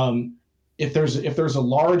 if there's a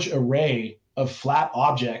large array of flat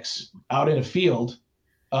objects out in a field,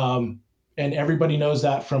 and everybody knows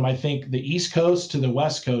that from, I think, the East Coast to the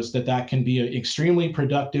West Coast, that can be an extremely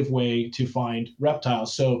productive way to find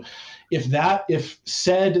reptiles. So if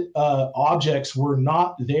said objects were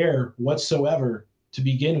not there whatsoever to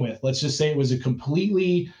begin with, let's just say it was a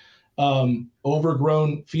completely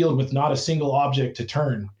overgrown field with not a single object to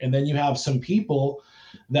turn, and then you have some people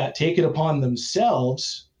that take it upon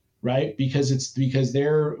themselves, right? Because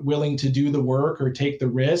they're willing to do the work or take the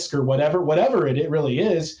risk or whatever it really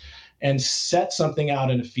is, and set something out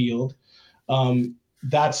in a field.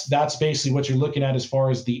 That's basically what you're looking at as far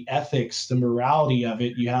as the ethics, the morality of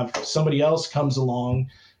it. You have somebody else comes along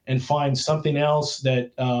and finds something else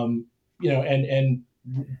that, and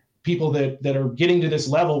people that are getting to this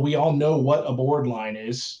level, we all know what a board line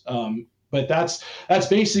is. But that's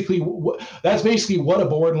basically what a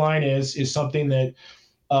board line is something that,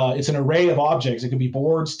 it's an array of objects. It could be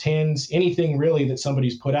boards, tins, anything really that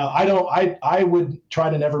somebody's put out. I would try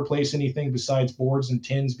to never place anything besides boards and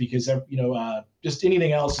tins, because just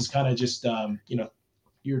anything else is kind of just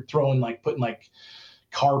you're putting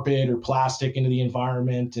carpet or plastic into the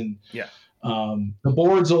environment, and yeah. The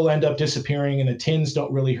boards will end up disappearing, and the tins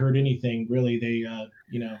don't really hurt anything. Really, they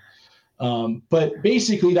but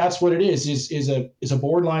basically that's what it is a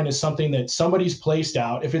board line is something that somebody's placed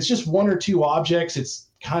out. If it's just one or two objects, it's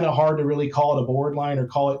kind of hard to really call it a board line or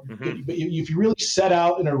call it, but if you really set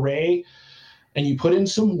out an array and you put in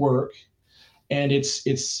some work, and it's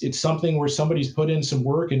something where somebody's put in some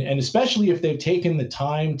work, and especially if they've taken the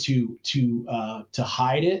time to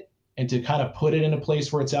hide it and to kind of put it in a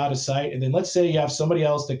place where it's out of sight. And then let's say you have somebody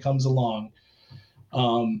else that comes along,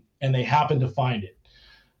 and they happen to find it.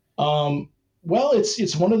 Well,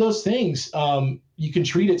 it's one of those things. You can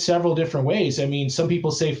treat it several different ways. I mean, some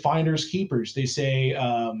people say finders keepers. They say,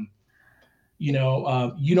 you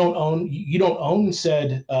don't own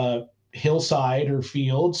said hillside or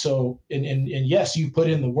field. So, and yes, you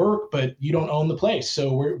put in the work, but you don't own the place.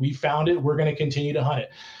 So we found it. We're going to continue to hunt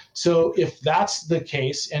it. So if that's the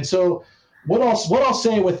case, and so what I'll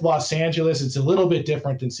say with Los Angeles, it's a little bit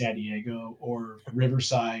different than San Diego or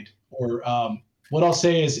Riverside, or what I'll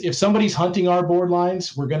say is, if somebody's hunting our board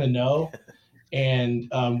lines, we're going to know, and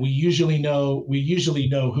we usually know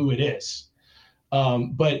who it is.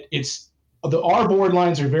 But our board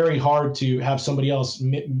lines are very hard to have somebody else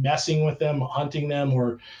messing with them, hunting them,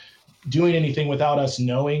 or doing anything without us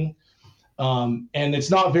knowing. And it's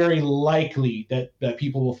not very likely that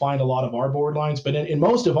people will find a lot of our board lines. But in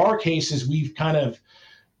most of our cases,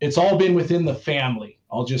 it's all been within the family.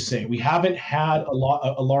 I'll just say we haven't had a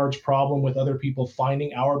large problem with other people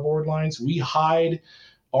finding our board lines. We hide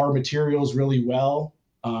our materials really well.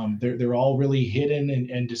 They're all really hidden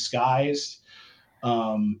and disguised.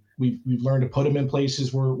 We've learned to put them in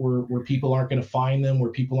places where people aren't going to find them,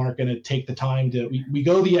 where people aren't going to take the time to. We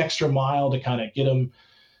go the extra mile to kind of get them,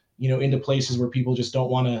 into places where people just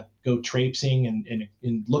don't want to go traipsing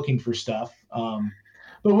and looking for stuff.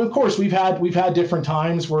 But of course, we've had different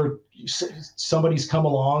times where somebody's come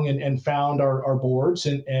along and found our boards,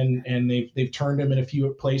 and they've turned them in a few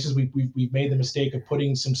places. We've made the mistake of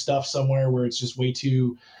putting some stuff somewhere where it's just way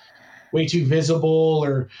too visible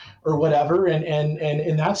or whatever. And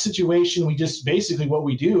in that situation, we just basically what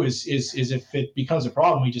we do is if it becomes a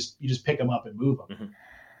problem, you just pick them up and move them.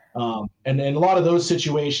 Mm-hmm. And a lot of those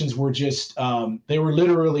situations were just they were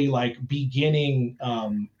literally like beginning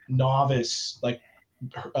novice, like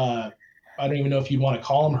I don't even know if you'd want to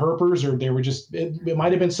call them herpers, or they were just, it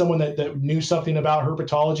might've been someone that knew something about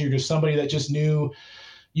herpetology, or just somebody that just knew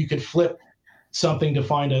you could flip something to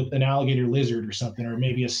find an alligator lizard or something, or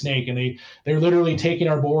maybe a snake. And they're literally taking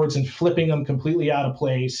our boards and flipping them completely out of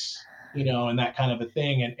place, and that kind of a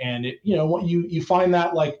thing. And it, what you find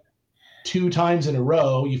that like 2 times in a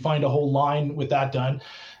row, you find a whole line with that done.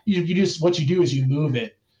 You just, what you do is you move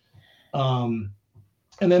it.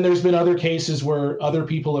 And then there's been other cases where other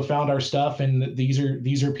people have found our stuff, and these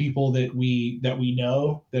are people that we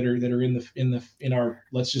know that are in our,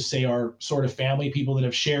 let's just say, our sort of family, people that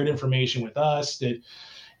have shared information with us, that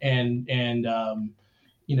and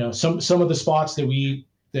some of the spots that we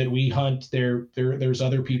hunt, there's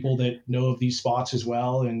other people that know of these spots as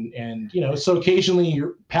well, and so occasionally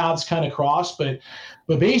your paths kind of cross, but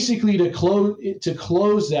basically to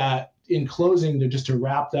close that, in closing, to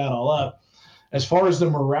wrap that all up, as far as the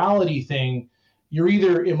morality thing, you're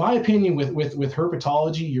either, in my opinion, with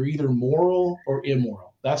herpetology, you're either moral or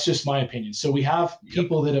immoral. That's just my opinion. So we have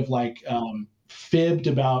people that have like fibbed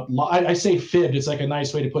about, I say fibbed, it's like a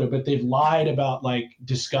nice way to put it, but they've lied about like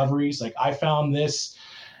discoveries. Like I found this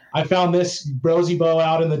rosy bow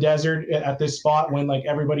out in the desert at this spot when like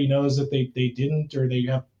everybody knows that they didn't, or they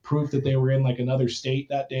have proof that they were in like another state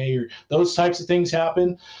that day, or those types of things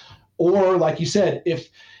happen. Or like you said, if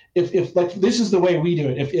like this is the way we do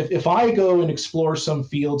it. If I go and explore some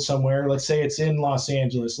field somewhere, let's say it's in Los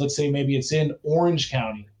Angeles, let's say maybe it's in Orange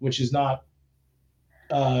County, which is not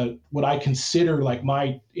what I consider like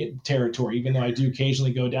my territory, even though I do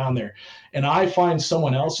occasionally go down there, and I find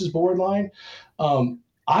someone else's board line,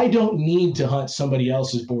 I don't need to hunt somebody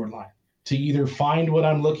else's board line to either find what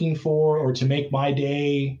I'm looking for or to make my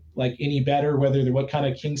day like any better, what kind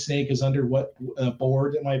of king snake is under what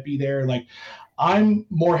board that might be there. Like I'm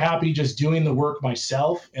more happy just doing the work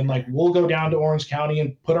myself, and like we'll go down to Orange County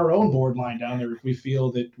and put our own board line down there if we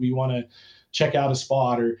feel that we want to check out a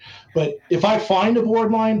spot. But if I find a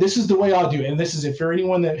board line, this is the way I'll do it. And this is, if for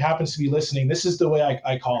anyone that happens to be listening, this is the way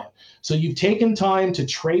I call it. So you've taken time to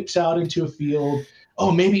traipse out into a field.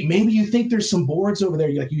 Oh, maybe you think there's some boards over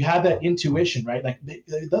there. Like you had that intuition, right? Like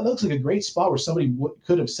that looks like a great spot where somebody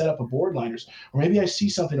could have set up a board line, or maybe I see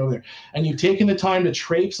something over there. And you've taken the time to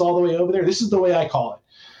traipse all the way over there. This is the way I call it.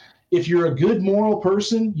 If you're a good moral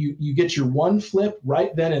person, you get your one flip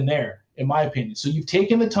right then and there, in my opinion. So you've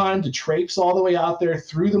taken the time to traipse all the way out there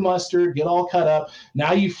through the mustard, get all cut up.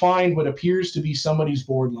 Now you find what appears to be somebody's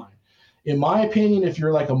board line. In my opinion, if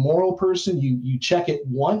you're like a moral person, you check it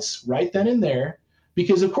once right then and there.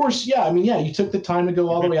 Because of course, you took the time to go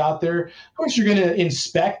all the way out there. Of course, you're going to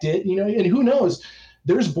inspect it, and who knows?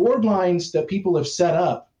 There's board lines that people have set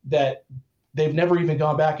up that they've never even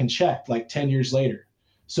gone back and checked like 10 years later.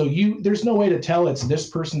 So there's no way to tell it's this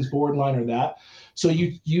person's board line or that. So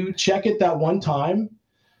you check it that one time.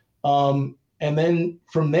 And then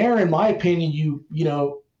from there, in my opinion,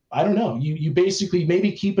 I don't know, you basically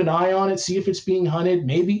maybe keep an eye on it, see if it's being hunted,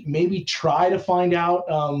 maybe try to find out,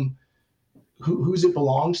 whose it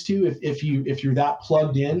belongs to if you're that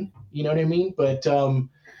plugged in, you know what I mean? But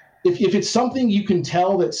if it's something you can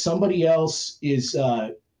tell that somebody else is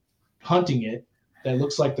hunting it, that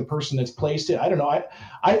looks like the person that's placed it, I don't know.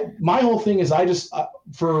 My whole thing is I just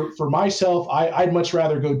for myself, I'd much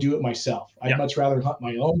rather go do it myself. I'd much rather hunt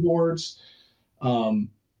my own boards,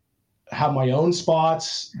 have my own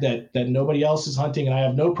spots that nobody else is hunting, and I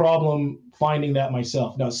have no problem finding that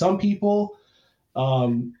myself. Now, some people,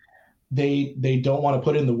 they don't want to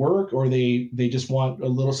put in the work, or they just want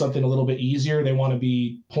something a little bit easier. They want to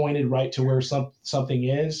be pointed right to where something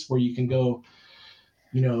is, where you can go,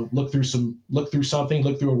 look through something,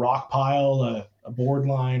 look through a rock pile, a board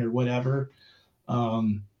line, or whatever.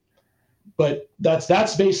 But that's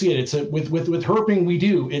basically it. It's with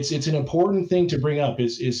herping, it's an important thing to bring up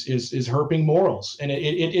is herping morals, and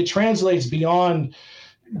it translates beyond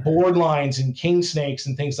board lines and king snakes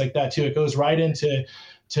and things like that too. It goes right into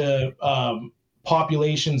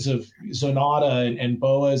populations of zonata and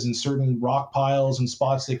boas and certain rock piles and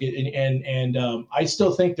spots that get and I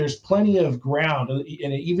still think there's plenty of ground, and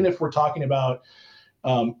even if we're talking about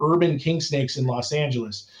urban king snakes in Los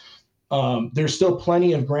Angeles, there's still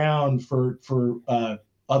plenty of ground for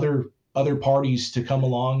other parties to come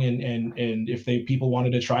along and if people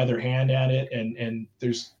wanted to try their hand at it, and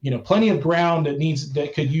there's plenty of ground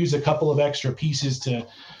that could use a couple of extra pieces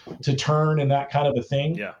to turn and that kind of a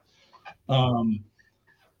thing. Yeah.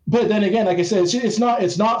 But then again, like I said,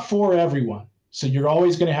 it's not for everyone. So you're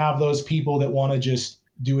always going to have those people that want to just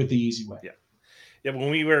do it the easy way. Yeah. Yeah. When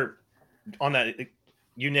we were on that,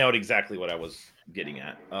 you nailed exactly what I was getting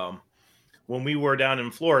at. When we were down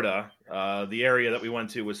in Florida, the area that we went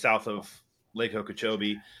to was south of Lake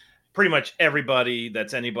Okeechobee. Pretty much anybody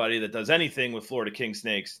that does anything with Florida king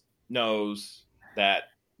snakes knows that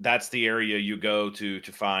that's the area you go to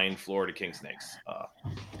find Florida king snakes.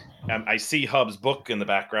 I see Hub's book in the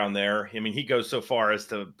background there. I mean, he goes so far as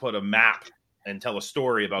to put a map and tell a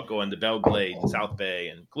story about going to Belle Glade and South Bay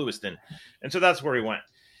and Clewiston. And so that's where he went.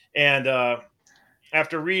 And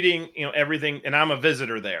after reading, everything, and I'm a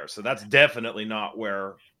visitor there, so that's definitely not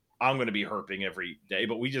where I'm going to be herping every day,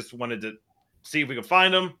 but we just wanted to see if we could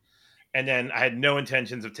find them. And then I had no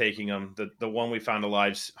intentions of taking them. The one we found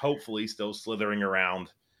alive, hopefully still slithering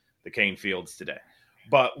around the cane fields today.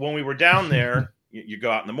 But when we were down there, you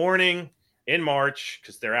go out in the morning in March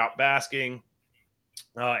because they're out basking.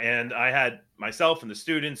 And I had myself and the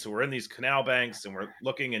students who were in these canal banks, and we're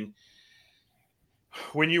looking. And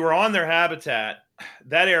when you were on their habitat,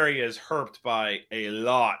 that area is herped by a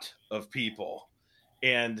lot of people.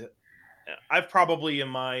 And I've probably in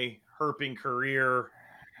my herping career,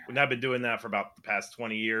 when I've been doing that for about the past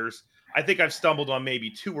 20 years, I think I've stumbled on maybe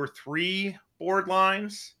 2 or 3 board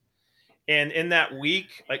lines. And in that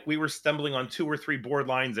week, like we were stumbling on 2 or 3 board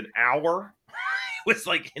lines an hour. It was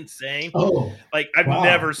like insane. Oh, like I've wow.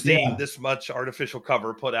 never seen Yeah. this much artificial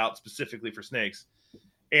cover put out specifically for snakes.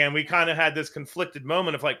 And we kind of had this conflicted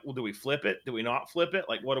moment of like, well, do we flip it? Do we not flip it?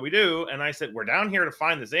 Like, what do we do? And I said, we're down here to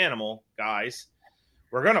find this animal, guys.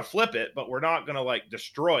 We're going to flip it, but we're not going to like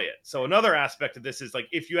destroy it. So another aspect of this is like,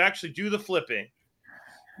 if you actually do the flipping,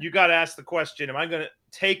 you got to ask the question, am I going to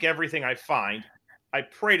take everything I find? I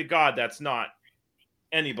pray to God that's not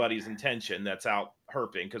anybody's intention that's out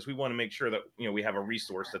herping, because we want to make sure that, you know, we have a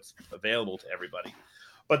resource that's available to everybody.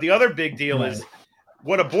 But the other big deal is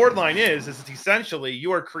what a board line is it's essentially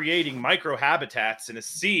you are creating microhabitats in a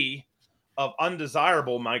sea of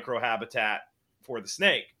undesirable microhabitat for the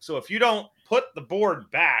snake. So if you don't put the board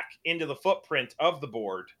back into the footprint of the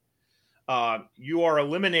board, you are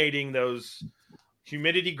eliminating those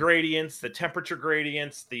humidity gradients, the temperature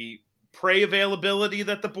gradients, the prey availability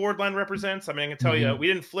that the board line represents. I mean, I can tell you, we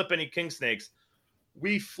didn't flip any king snakes.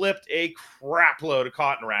 We flipped a crap load of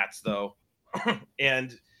cotton rats, though.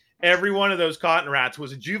 And every one of those cotton rats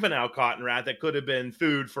was a juvenile cotton rat that could have been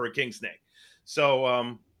food for a king snake.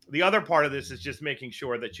 So the other part of this is just making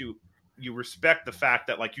sure that you respect the fact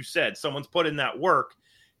that, like you said, someone's put in that work.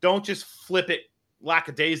 Don't just flip it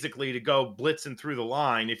lackadaisically to go blitzing through the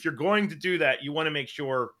line. If you're going to do that, you want to make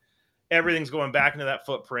sure everything's going back into that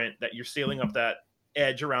footprint, that you're sealing up that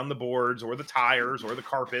edge around the boards or the tires or the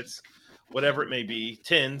carpets, whatever it may be,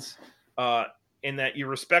 tins, and that you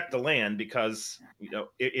respect the land, because, you know,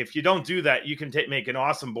 if you don't do that, you can make an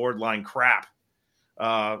awesome board line crap.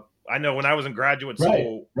 I know when I was in graduate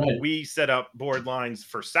school, we set up board lines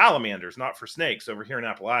for salamanders, not for snakes, over here in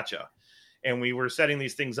Appalachia. And we were setting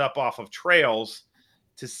these things up off of trails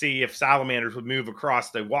to see if salamanders would move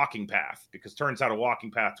across the walking path, because turns out a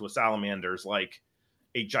walking path to a salamander is like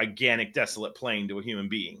a gigantic desolate plain to a human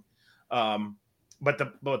being. But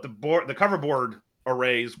the cover board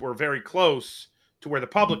arrays were very close to where the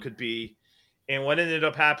public could be. And what ended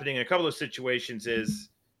up happening in a couple of situations is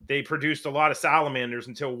they produced a lot of salamanders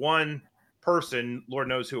until one person, Lord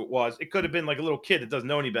knows who it was, it could have been like a little kid that doesn't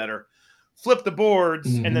know any better, flipped the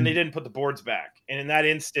boards, and then they didn't put the boards back. And in that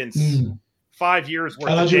instance, 5 years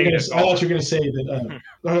worth of data. I thought you were going to say that.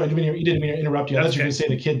 You didn't mean to interrupt you. I thought you were going to say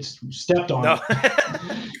the kid stepped on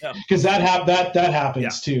it. Because that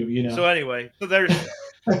happens too. You know. So anyway, so there's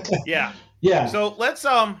yeah. So let's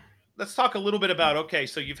talk a little bit about, okay,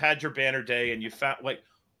 so you've had your banner day and you found, like,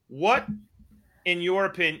 what, in your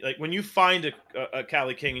opinion, like when you find a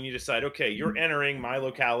Cali King and you decide, okay, you're entering my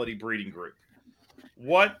locality breeding group,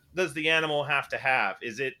 what does the animal have to have?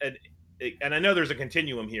 Is it and I know there's a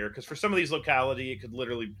continuum here, because for some of these locality, it could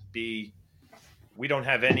literally be, we don't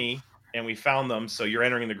have any and we found them, so you're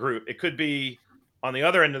entering the group. It could be on the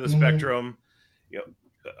other end of the spectrum, you know,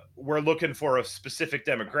 we're looking for a specific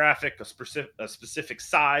demographic, a specific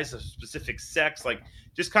size, a specific sex. Like,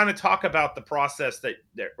 just kind of talk about the process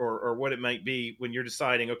or what it might be when you're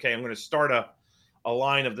deciding, okay, I'm going to start a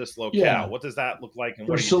line of this locale. Yeah. What does that look like, and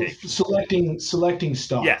what do you take? Selecting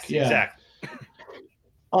stock. Yes, yeah. Exactly.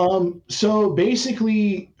 So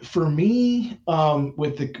basically, for me,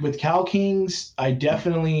 with Cal Kings, I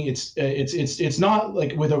definitely it's not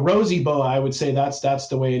like with a rosy boa. I would say that's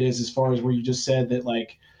the way it is, as far as where you just said that,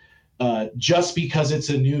 like, just because it's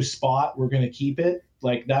a new spot, we're going to keep it.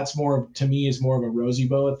 Like, that's more, to me, is more of a rosy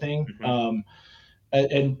boa thing.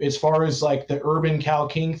 And as far as like the urban Cal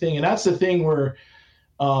King thing, and that's the thing where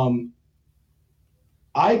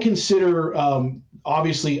I consider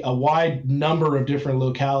obviously a wide number of different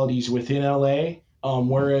localities within LA.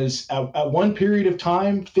 Whereas at one period of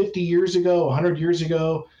time, 50 years ago, 100 years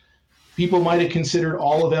ago, people might have considered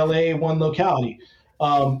all of LA one locality.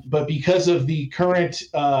 But because of the current,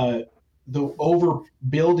 the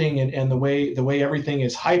overbuilding and the way everything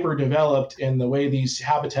is hyper developed, and the way these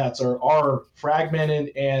habitats are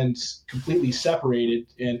fragmented and completely separated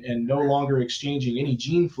and no longer exchanging any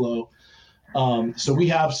gene flow. So we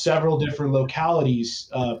have several different localities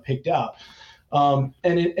picked out.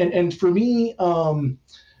 And for me,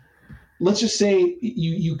 let's just say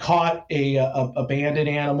you caught a abandoned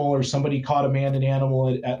animal, or somebody caught abandoned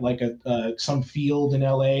animal at like some field in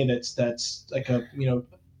LA that's like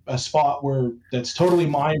a spot where that's totally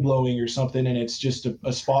mind blowing or something, and it's just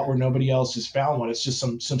a spot where nobody else has found one. It's just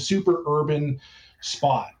some super urban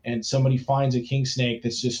spot, and somebody finds a king snake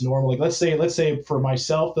that's just normal. Like, let's say for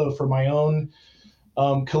myself, though, for my own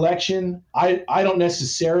collection, I don't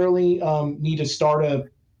necessarily need to start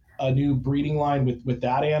a new breeding line with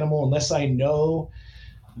that animal unless I know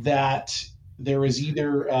that there is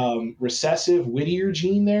either recessive Whittier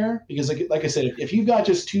gene there, because like I said, if you've got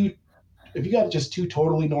just two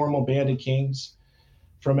totally normal banded kings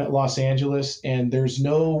from Los Angeles and there's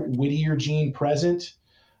no Whittier gene present,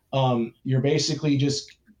 you're basically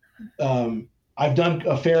just I've done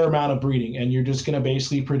a fair amount of breeding, and you're just going to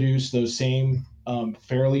basically produce those same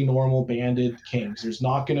fairly normal banded kings. There's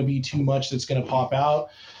not going to be too much that's going to pop out.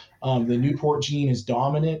 The Newport gene is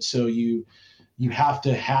dominant, so you have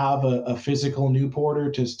to have a physical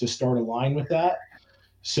Newporter to start a line with that.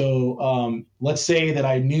 So let's say that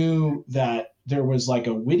I knew that there was like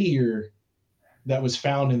a Whittier that was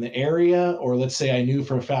found in the area, or let's say I knew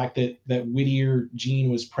for a fact that Whittier gene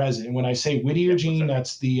was present. And when I say Whittier gene,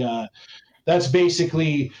 that's that's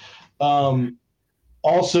basically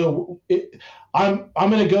also I'm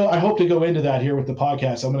going to go, I hope to go into that here with the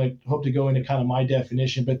podcast. I'm going to hope to go into kind of my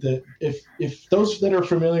definition, but if those that are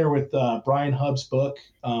familiar with Brian Hubb's book,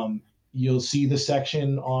 you'll see the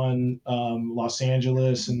section on Los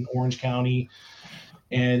Angeles and Orange County,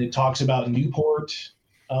 and it talks about Newport,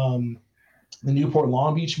 the Newport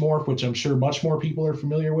Long Beach morph, which I'm sure much more people are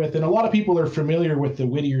familiar with. And a lot of people are familiar with the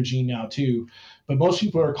Whittier gene now too, but most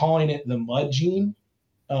people are calling it the mud gene,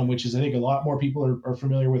 which is, I think, a lot more people are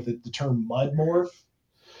familiar with the term mud morph.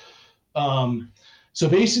 So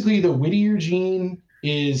basically the Whittier gene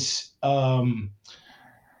is,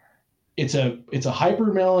 it's a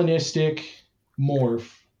hypermelanistic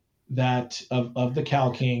morph that of the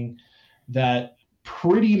cow king that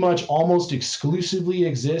pretty much almost exclusively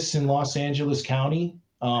exists in Los Angeles County.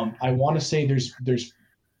 I want to say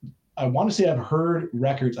I've heard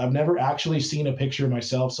records. I've never actually seen a picture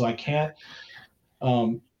myself, so I can't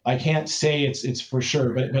say it's for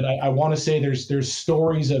sure, but I want to say there's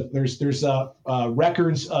stories of there's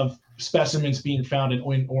records of specimens being found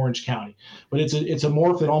in Orange County, but it's a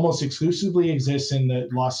morph that almost exclusively exists in the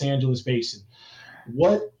Los Angeles basin.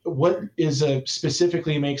 What is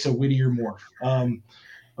specifically makes a Whittier morph?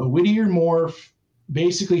 A Whittier morph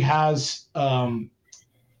basically has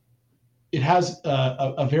it has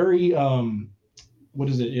a very what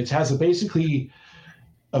is it? It has basically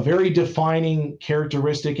a very defining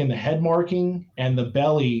characteristic in the head marking, and the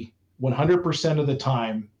belly 100% of the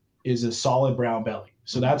time is a solid brown belly.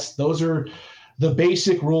 So those are the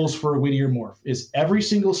basic rules for a Whittier morph. Is every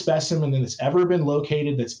single specimen that's ever been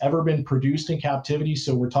located, that's ever been produced in captivity.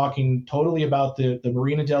 So we're talking totally about the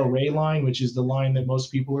Marina Del Rey line, which is the line that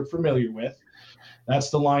most people are familiar with. That's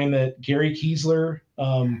the line that Gary Kiesler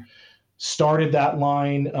started that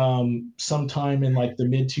line sometime in like the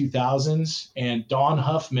mid 2000s. And Don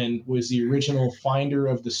Huffman was the original finder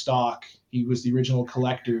of the stock. He was the original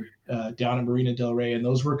collector down in Marina Del Rey. And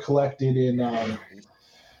those were collected in,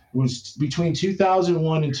 was between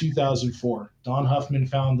 2001 and 2004. Don Huffman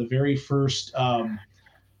found the very first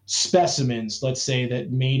specimens, let's say,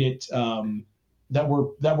 that made it,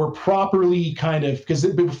 that were properly kind of, because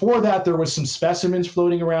before that there was some specimens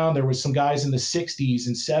floating around. There was some guys in the 60s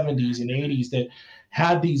and 70s and 80s that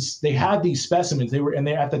had these specimens.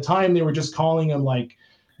 At the time they were just calling them like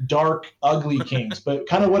dark, ugly kings. But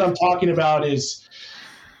kind of what I'm talking about is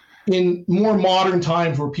in more modern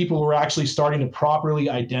times where people were actually starting to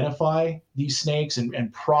properly identify these snakes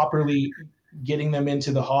and properly getting them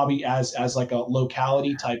into the hobby as like a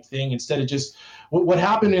locality type thing, instead of just what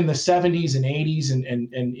happened in the 70s and 80s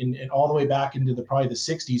and all the way back into probably the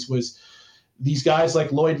 60s was these guys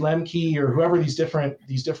like Lloyd Lemke or whoever, these different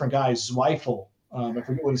guys, Zweifel, I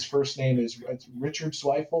forget what his first name is, it's Richard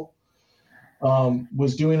Zweifel,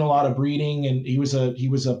 was doing a lot of breeding, and he was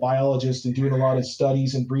a biologist and doing a lot of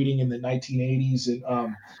studies and breeding in the 1980s.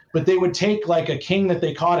 And but they would take like a king that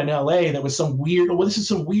they caught in LA that was some weird, this is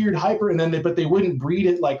some weird hyper, and then they wouldn't breed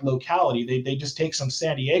it like locality. They just take some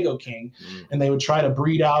San Diego king and they would try to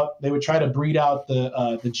breed out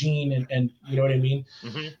the gene and you know what I mean,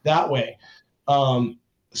 that way.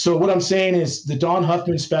 So what I'm saying is the Don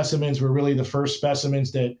Huffman specimens were really the first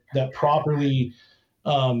specimens that properly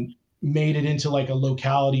made it into like a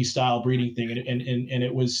locality style breeding thing. And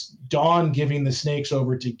it was Don giving the snakes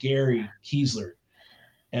over to Gary Kiesler.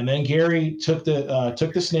 And then Gary took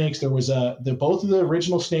the snakes. There was both of the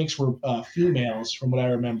original snakes were females from what I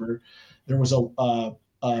remember. There was a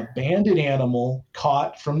banded animal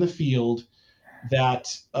caught from the field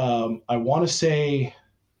that I want to say,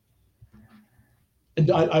 I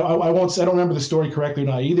don't remember the story correctly or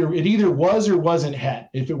not. It either was or wasn't het.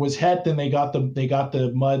 If it was het, then they got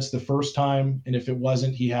the muds the first time, and if it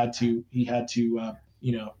wasn't, he had to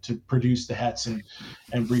to produce the hets and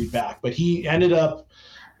breed back. But he ended up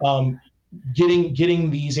getting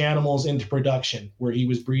these animals into production, where he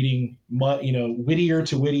was breeding, Whittier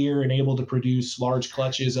to Whittier and able to produce large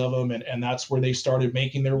clutches of them, and that's where they started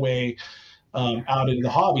making their way out into the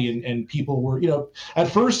hobby. And people were, at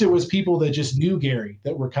first it was people that just knew Gary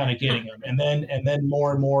that were kind of getting them, and then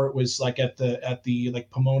more and more it was like at the like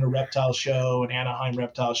Pomona Reptile Show and Anaheim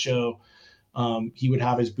Reptile Show. He would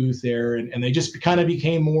have his booth there, and they just kind of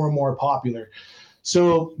became more and more popular.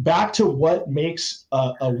 So back to what makes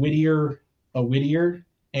a Whittier a Whittier,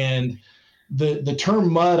 and the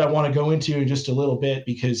term mud I want to go into in just a little bit,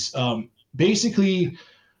 because basically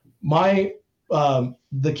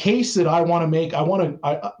the case that I want to make,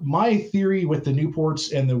 my theory with the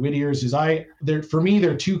Newports and the Whittiers is for me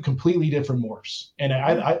they're two completely different morphs, and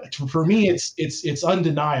for me it's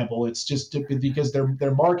undeniable. It's just because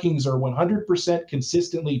their markings are 100%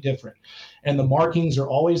 consistently different, and the markings are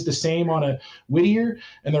always the same on a Whittier,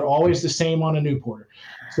 and they're always the same on a Newporter.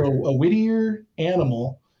 So a Whittier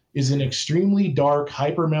animal is an extremely dark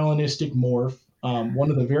hypermelanistic morph. One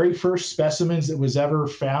of the very first specimens that was ever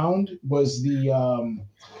found was the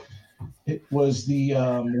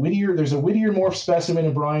Whittier. There's a Whittier morph specimen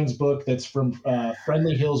in Brian's book that's from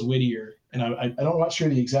Friendly Hills Whittier, and I'm not sure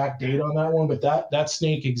the exact date on that one, but that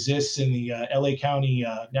snake exists in the LA County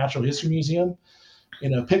Natural History Museum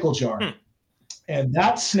in a pickle jar. And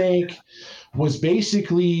that snake was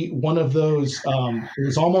basically one of those, it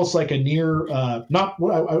was almost like a near, I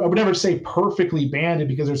would never say perfectly banded,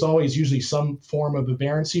 because there's always usually some form of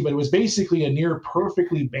aberrancy, but it was basically a near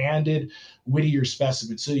perfectly banded Whittier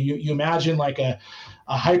specimen. So you imagine like a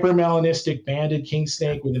hypermelanistic banded king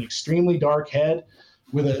snake with an extremely dark head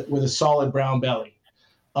with a solid brown belly.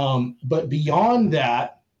 But beyond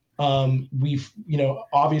that, we've,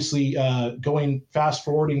 obviously going fast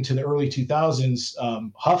forwarding to the early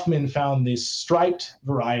 2000s, Huffman found this striped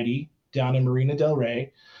variety down in Marina del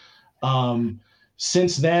Rey.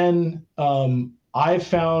 Since then, I've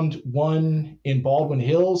found one in Baldwin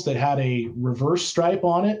Hills that had a reverse stripe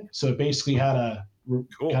on it. So it basically had a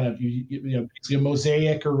kind of, basically a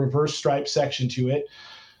mosaic or reverse stripe section to it.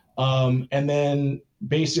 And then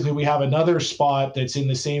basically we have another spot that's in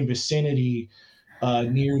the same vicinity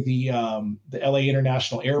near the LA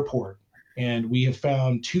International Airport. And we have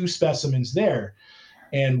found two specimens there.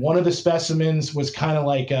 And one of the specimens was kind of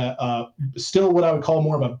like still what I would call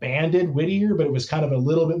more of a banded Whittier, but it was kind of a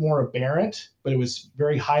little bit more aberrant, but it was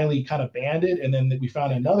very highly kind of banded. And then we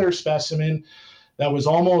found another specimen that was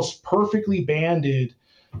almost perfectly banded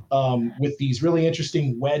with these really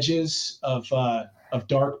interesting wedges of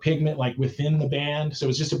dark pigment like within the band. So it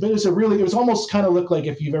was just it was almost kind of looked like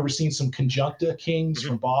if you've ever seen some conjuncta kings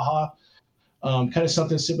from Baja, kind of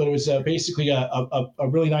something similar. It was basically a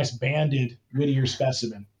really nice banded Whittier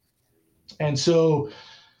specimen. And so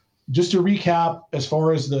just to recap, as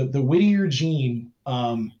far as the Whittier gene,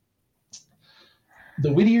 the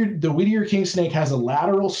Whittier king snake has a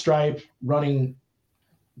lateral stripe running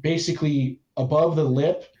basically above the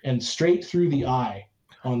lip and straight through the eye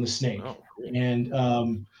on the snake. Oh, cool.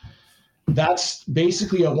 And that's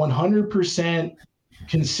basically a 100%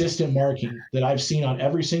 consistent marking that I've seen on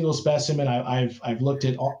every single specimen. I've looked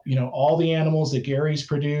at all the animals that Gary's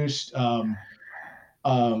produced. I've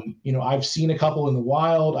seen a couple in the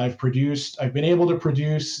wild. I've been able to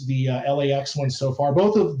produce the LAX ones so far.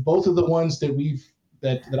 Both of the ones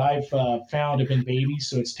that I've found have been babies,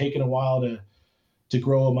 so it's taken a while to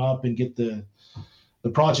grow them up and get the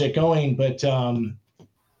project going.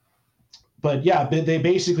 But yeah, they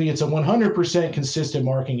basically, it's a 100% consistent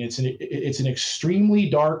marking. It's an extremely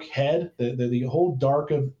dark head. The whole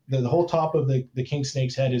top of the king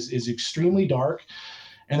snake's head is extremely dark,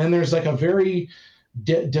 and then there's like a very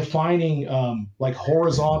defining like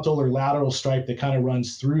horizontal or lateral stripe that kind of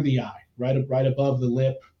runs through the eye, right above the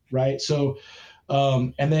lip, right. So,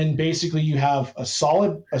 and then basically you have a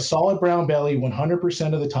solid brown belly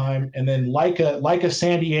 100% of the time, and then like a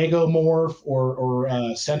San Diego morph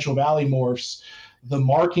or Central Valley morphs, the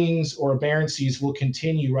markings or aberrancies will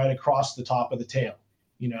continue right across the top of the tail.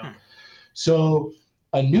 So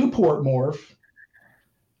a Newport morph,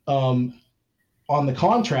 on the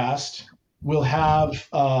contrast, will have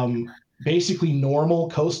basically normal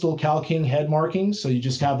coastal Cal King head markings. So you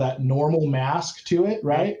just have that normal mask to it,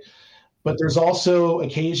 right? But there's also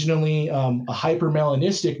occasionally a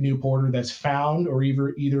hypermelanistic Newporter that's found or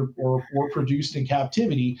either produced in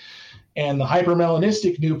captivity. And the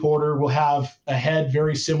hypermelanistic Newporter will have a head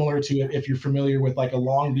very similar to, if you're familiar with like a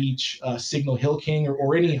Long Beach Signal Hill King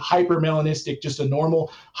or any hypermelanistic, just a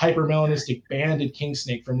normal hypermelanistic banded king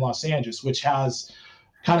snake from Los Angeles, which has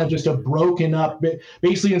kind of just a broken up,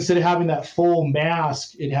 basically instead of having that full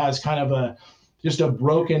mask, it has kind of just a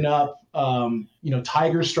broken up,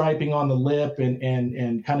 tiger striping on the lip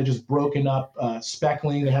and kind of just broken up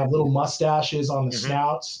speckling. They have little mustaches on the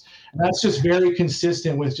snouts. And that's just very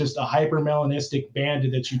consistent with just a hypermelanistic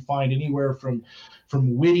banded that you'd find anywhere from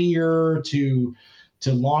Whittier to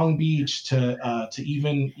Long Beach to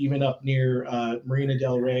even up near Marina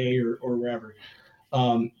Del Rey or wherever.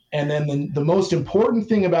 And then the most important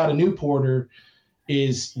thing about a Newporter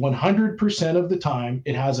is 100% of the time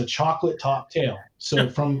it has a chocolate top tail. So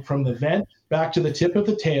from the vent back to the tip of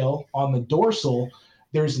the tail on the dorsal,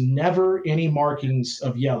 there's never any markings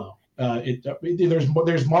of yellow.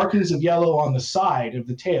 There's markings of yellow on the side of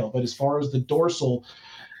the tail, but as far as the dorsal,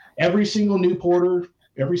 every single Newporter,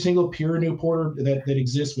 every single pure Newporter that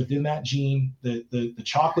exists within that gene, the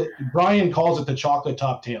chocolate, Brian calls it the chocolate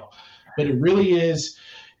top tail, but it really is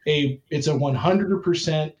it's a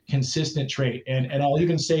 100% consistent trait. And I'll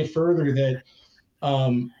even say further that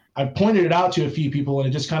I've pointed it out to a few people and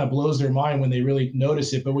it just kind of blows their mind when they really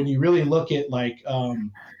notice it. But when you really look at like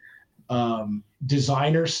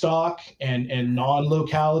designer stock and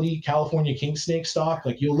non-locality California Kingsnake stock,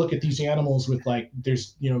 like you'll look at these animals with like they're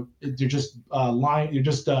just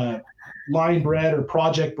line bred or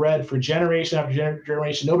project bred for generation after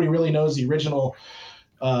generation. Nobody really knows the original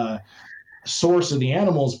source of the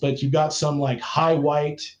animals, but you've got some like high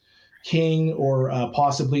white king or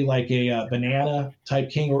possibly like a banana type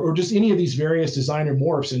king or just any of these various designer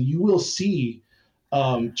morphs, and you will see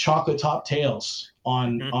chocolate top tails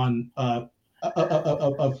on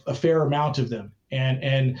a fair amount of them.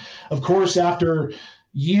 And of course, after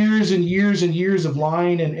years and years and years of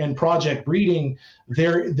line and project breeding,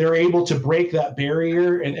 they're able to break that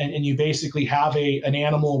barrier, and you basically have an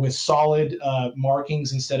animal with solid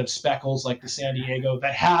markings instead of speckles like the San Diego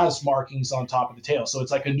that has markings on top of the tail. So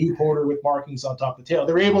it's like a Newporter with markings on top of the tail.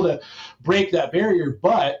 They're able to break that barrier,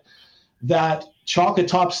 but that chocolate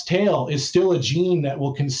top's tail is still a gene that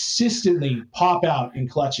will consistently pop out in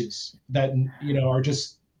clutches that are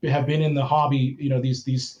just have been in the hobby.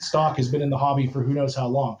 These stock has been in the hobby for who knows how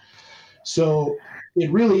long. So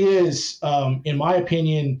it really is, in my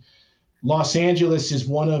opinion, Los Angeles is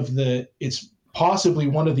it's possibly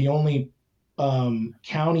one of the only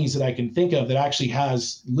counties that I can think of that actually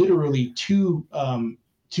has literally two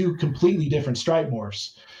completely different stripe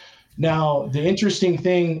morphs. Now, the interesting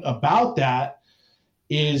thing about that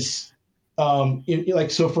is,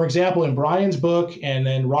 so for example, in Brian's book, and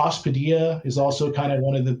then Ross Padilla is also kind of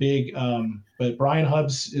one of the big, but Brian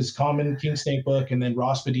Hubbs is common Kingsnake book, and then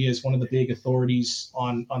Ross Padilla is one of the big authorities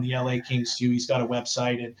on the LA Kings too. He's got a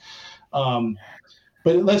website, and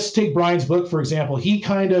but let's take Brian's book for example. He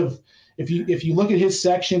kind of, if you look at his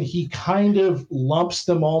section, he kind of lumps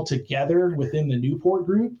them all together within the Newport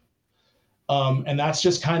group. And that's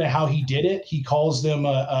just kind of how he did it. He calls them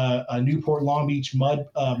a Newport Long Beach mud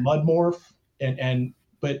morph.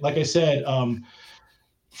 But like I said,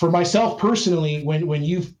 for myself personally, when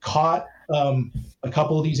you've caught a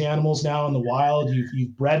couple of these animals now in the wild,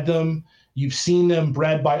 you've bred them, you've seen them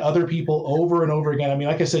bred by other people over and over again. I mean,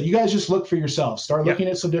 like I said, you guys just look for yourselves. Start looking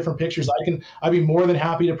at some different pictures. I'd be more than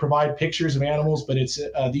happy to provide pictures of animals, but it's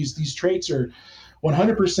these traits are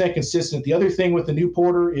 100% consistent. The other thing with the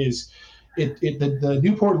Newporter is the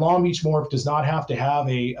Newport Long Beach morph does not have to have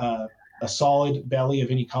a solid belly of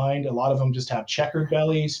any kind. A lot of them just have checkered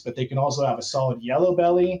bellies, but they can also have a solid yellow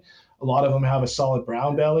belly. A lot of them have a solid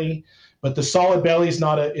brown belly, but the solid belly is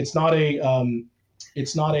not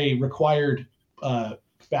a required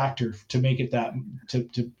factor to make it that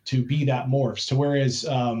to be that morphs. To whereas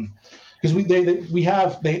because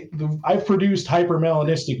I've produced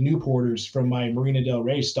hypermelanistic Newporters from my Marina Del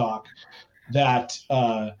Rey stock that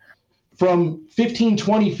from 15,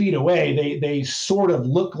 20 feet away, they sort of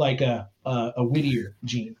look like a Whittier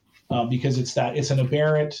gene because it's an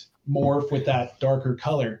aberrant morph with that darker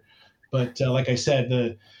color. But like I said,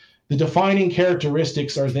 the defining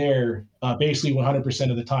characteristics are there basically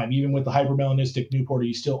 100% of the time. Even with the hypermelanistic Newporter,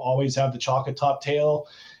 you still always have the chocolate top tail,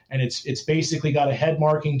 and it's basically got a head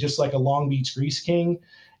marking just like a Long Beach Grease King.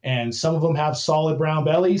 And some of them have solid brown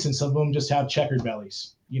bellies, and some of them just have checkered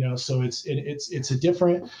bellies. So it's a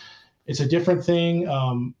different thing.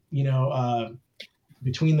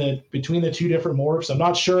 Between the two different morphs. I'm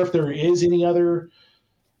not sure if there is any other.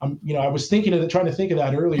 I was trying to think of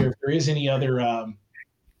that earlier. If there is any other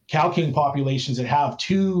cow king populations that have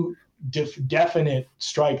two definite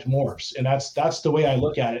striped morphs, and that's the way I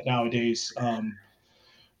look at it nowadays.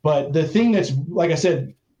 But the thing that's, like I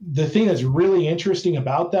said, the thing that's really interesting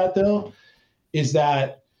about that though, is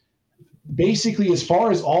that basically, as far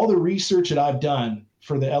as all the research that I've done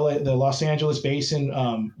for the Los Angeles basin,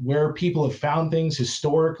 where people have found things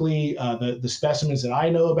historically, the specimens that I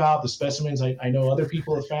know about, the specimens I know other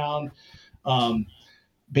people have found.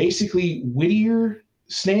 Basically, Whittier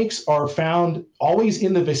snakes are found always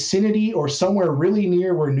in the vicinity or somewhere really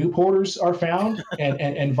near where Newporters are found,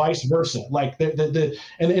 and vice versa. Like and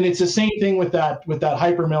it's the same thing with that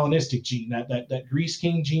hypermelanistic gene, that Grease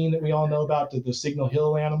King gene that we all know about, the Signal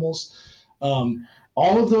Hill animals.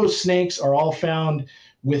 All of those snakes are all found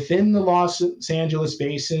within the Los Angeles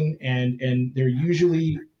basin, and they're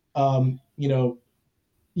usually,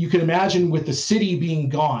 you can imagine with the city being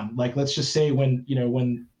gone, like let's just say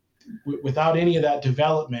when without any of that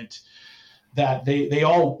development, that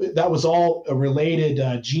that was all a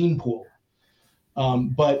related gene pool.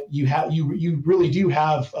 But you really do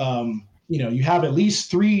have, you have at least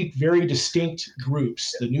three very distinct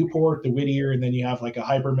groups: the Newport, the Whittier, and then you have like a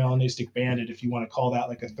hypermelanistic bandit, if you want to call that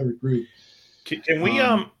like a third group. Can we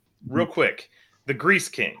real quick, the Grease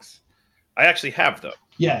Kings? I actually have them.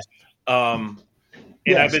 Yes.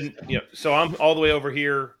 And I've been, so I'm all the way over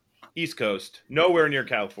here, East Coast, nowhere near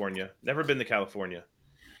California, never been to California.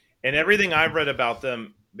 And everything I've read about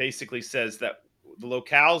them basically says that the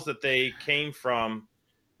locales that they came from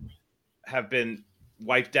have been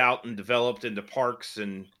wiped out and developed into parks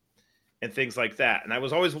and things like that. And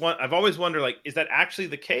I've always wondered, like, is that actually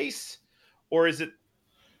the case? Or is it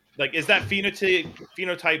like, is that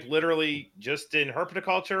phenotype literally just in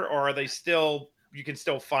herpetoculture, or are they you can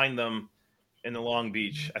still find them in the Long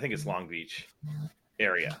Beach, I think it's Long Beach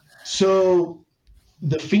area? So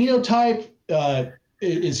the phenotype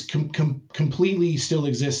is completely still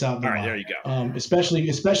exists out there. All right, there you go.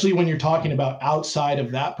 Especially when you're talking about outside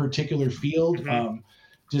of that particular field. Mm-hmm.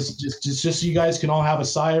 Just so you guys can all have a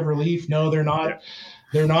sigh of relief. No, they're not. Yeah.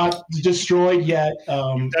 They're not destroyed yet.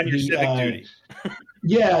 You've done your civic duty.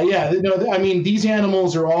 Yeah. No, I mean, these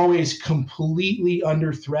animals are always completely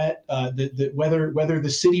under threat. Whether the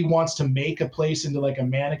city wants to make a place into like a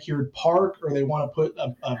manicured park, or they want to put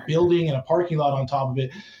a building and a parking lot on top of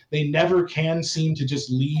it, they never can seem to just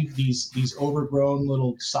leave these overgrown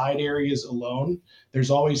little side areas alone. There's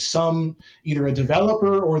always either a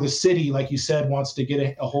developer or the city, like you said, wants to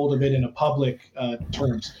get a hold of it in a public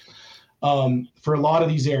terms. For a lot of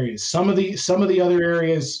these areas, some of the other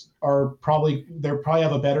areas probably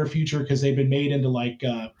have a better future because they've been made into like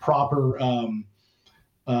proper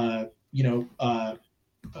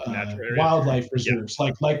wildlife reserves,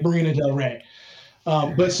 like Marina Del Rey.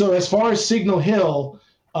 But so as far as Signal Hill,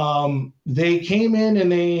 they came in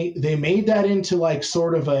and they made that into like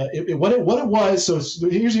sort of what it was. So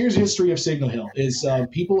here's the history of Signal Hill is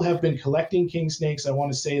people have been collecting king snakes. I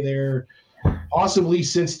want to say they're possibly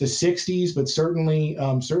since the 60s, but certainly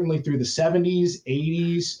through the 70s,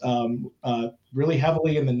 80s, really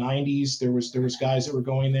heavily in the 90s. There was guys that were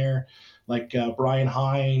going there, like Brian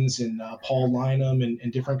Hines and Paul Lynham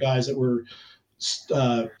and different guys that were,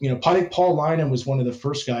 I think Paul Lynham was one of the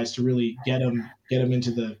first guys to really get him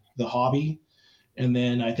into the hobby. And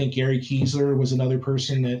then I think Gary Kiesler was another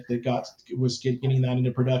person that was getting that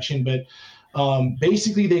into production. But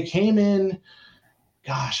basically they came in,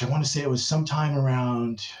 gosh, I want to say it was sometime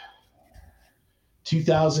around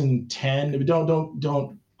 2010.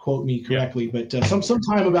 Don't quote me correctly, but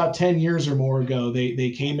sometime about 10 years or more ago, they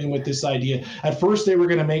came in with this idea. At first, they were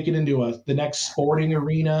going to make it into the next sporting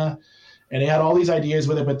arena, and they had all these ideas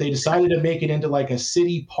with it. But they decided to make it into like a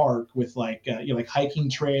city park with like like hiking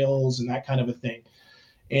trails and that kind of a thing.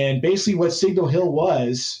 And basically, what Signal Hill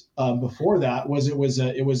was before that was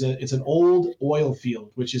it's an old oil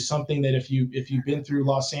field, which is something that if you've been through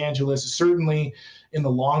Los Angeles, certainly in the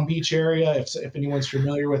Long Beach area, if anyone's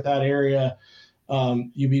familiar with that area,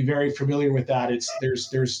 you'd be very familiar with that.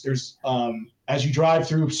 There's as you drive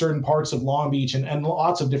through certain parts of Long Beach and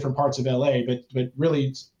lots of different parts of LA, but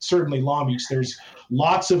really certainly Long Beach, there's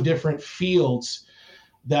lots of different fields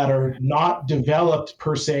that are not developed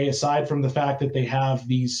per se, aside from the fact that they have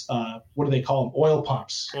these, what do they call them? Oil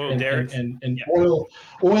pumps oil and derricks.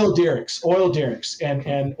 Oil derricks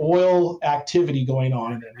and oil activity going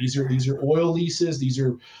on in them. These are oil leases. These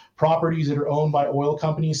are properties that are owned by oil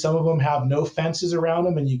companies. Some of them have no fences around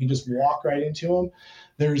them and you can just walk right into them.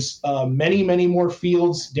 There's many, many more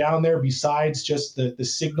fields down there besides just the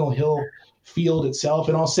Signal Hill field itself.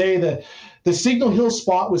 And I'll say that the Signal Hill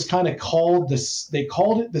spot was kind of called they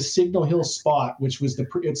called it the Signal Hill spot, which was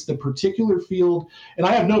it's the particular field. And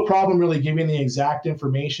I have no problem really giving the exact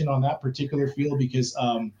information on that particular field because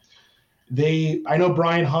I know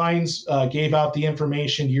Brian Hines gave out the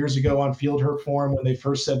information years ago on Field Herp Forum when they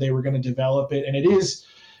first said they were going to develop it. And it is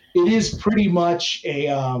pretty much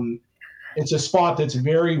it's a spot that's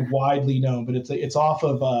very widely known, but it's off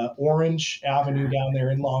of Orange Avenue down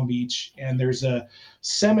there in Long Beach, and there's a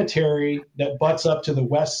cemetery that butts up to the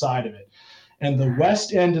west side of it, and the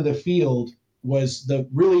west end of the field was the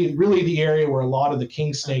really the area where a lot of the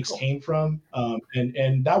Kingsnakes came from,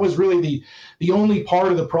 and that was really the only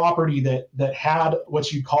part of the property that had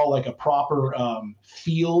what you call like a proper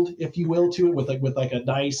field, if you will, to it with like a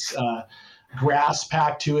nice grass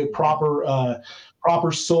pack to it, proper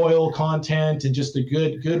soil content, and just the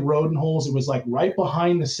good rodent holes. It was like right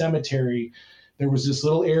behind the cemetery. There was this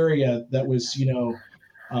little area that was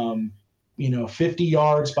 50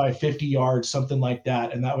 yards by 50 yards, something like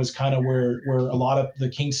that. And that was kind of where a lot of the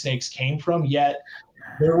Kingsnakes came from. Yet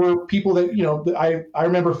there were people that, I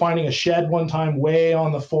remember finding a shed one time way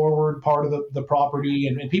on the forward part of the property,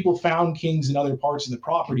 and people found kings in other parts of the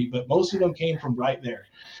property, but most of them came from right there.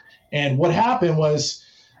 And what happened was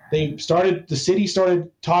the city started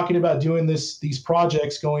talking about doing these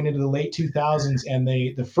projects going into the late 2000s. And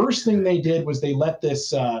the first thing they did was they let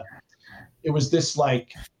this, it was this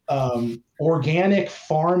like, organic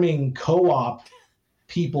farming co-op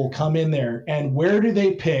people come in there. And where do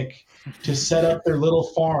they pick to set up their little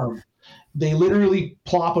farm? They literally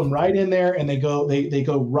plop them right in there, and they go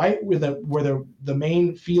right where the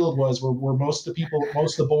main field was, where most of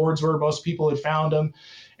the boards were. Most people had found them,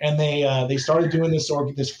 and they started doing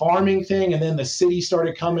this farming thing. And then the city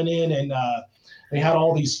started coming in, and they had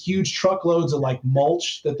all these huge truckloads of like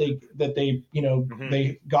mulch that they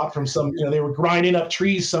they got from some, they were grinding up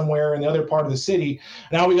trees somewhere in the other part of the city.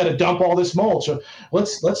 Now we got to dump all this mulch.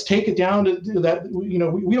 Let's take it down to that. We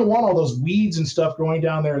don't want all those weeds and stuff growing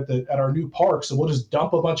down there at our new park. So we'll just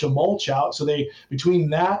dump a bunch of mulch out. So between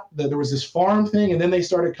that, there was this farm thing, and then they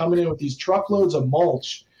started coming in with these truckloads of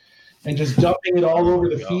mulch and just dumping it all over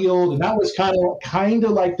the field. And that was kind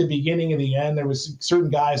of like the beginning of the end. There was certain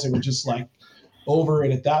guys that were just like over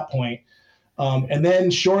it at that point. And then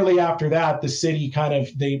shortly after that, the city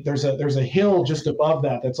there's a hill just above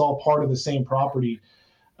that's all part of the same property.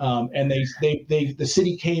 And the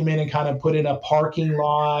city came in and kind of put in a parking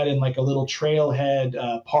lot and like a little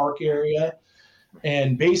trailhead park area.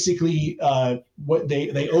 And basically what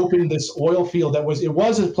they opened this oil field it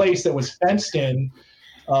was a place that was fenced in,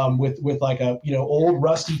 with like a old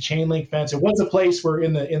rusty chain link fence. It was a place where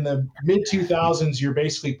in the mid 2000s you're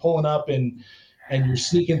basically pulling up and you're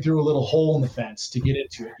sneaking through a little hole in the fence to get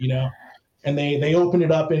into it, and they open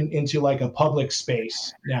it up into like a public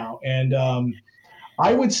space now. And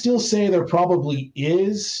I would still say there probably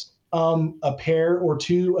is a pair or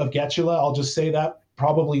two of Getula. I'll just say that,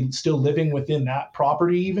 probably still living within that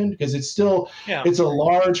property, even because it's a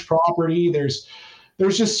large property.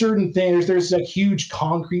 There's just certain things. There's like huge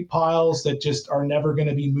concrete piles that just are never going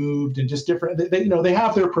to be moved, and just different. They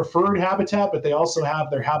have their preferred habitat, but they also have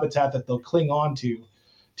their habitat that they'll cling on to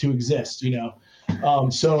exist.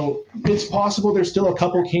 So it's possible there's still a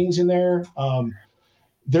couple kings in there.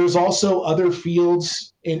 There's also other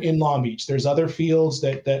fields in Long Beach. There's other fields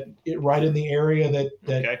that right in the area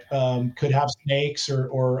that could have snakes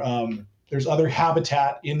or there's other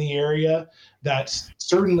habitat in the area that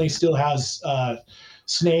certainly still has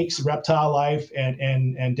snakes, reptile life,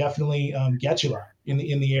 and definitely Getula in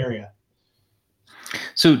the area.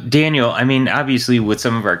 So Daniel, I mean, obviously with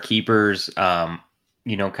some of our keepers, kind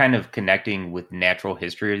of connecting with natural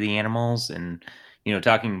history of the animals and,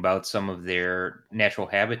 talking about some of their natural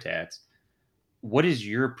habitats, what is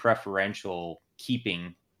your preferential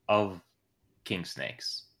keeping of king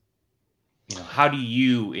snakes? How do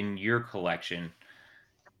you, in your collection,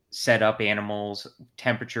 set up animals,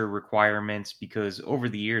 temperature requirements? Because over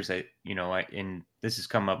the years, and this has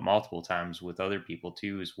come up multiple times with other people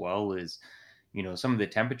too, as well as, some of the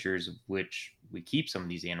temperatures of which we keep some of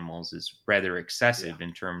these animals is rather excessive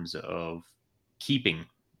in terms of keeping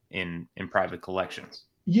in private collections.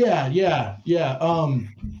 Yeah.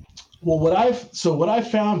 Well, what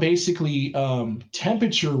I've found basically,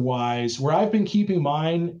 temperature wise, where I've been keeping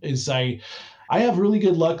mine is I have really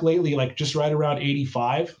good luck lately, like just right around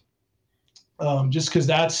 85. Just because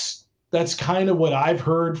that's kind of what I've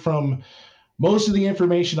heard from most of the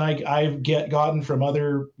information I've gotten from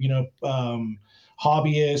other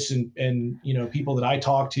hobbyists and people that I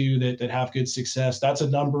talk to that have good success. That's a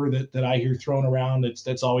number that I hear thrown around.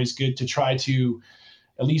 That's always good to try to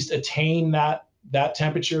at least attain that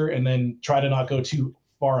temperature, and then try to not go too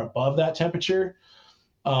far above that temperature.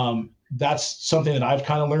 That's something that I've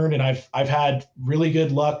kind of learned, and I've had really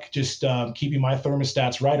good luck just keeping my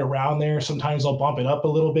thermostats right around there. Sometimes I'll bump it up a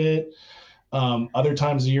little bit. Other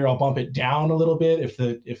times of the year I'll bump it down a little bit if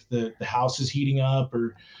the house is heating up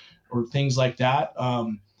or things like that.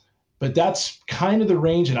 but that's kind of the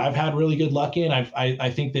range that I've had really good luck in. I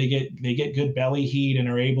think they get good belly heat and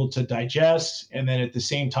are able to digest, and then at the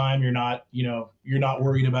same time you're not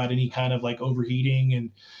worried about any kind of like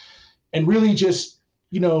overheating, and really just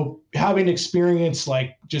having experience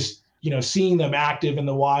like just seeing them active in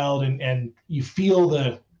the wild, and you feel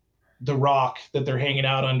the rock that they're hanging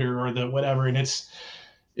out under or the whatever, and it's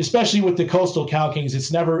especially with the coastal cow kings, it's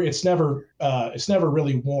never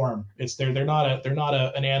really warm. They're not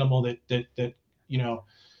an animal that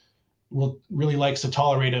will really likes to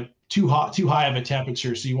tolerate a too high of a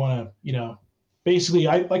temperature. So you want to basically,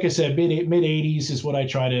 like I said, mid 80s is what I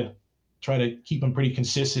try to keep them pretty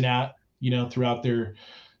consistent at throughout their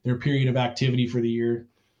period of activity for the year.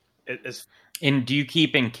 And do you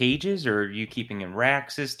keep in cages or are you keeping in rack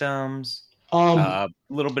systems? A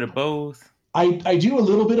little bit of both. I do a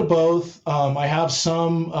little bit of both. I have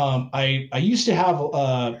some. I used to have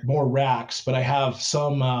more racks, but I have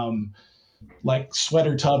some like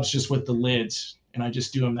sweater tubs just with the lids, and I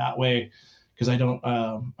just do them that way because I don't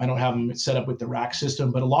have them set up with the rack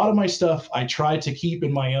system. But a lot of my stuff I try to keep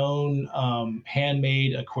in my own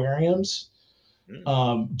handmade aquariums,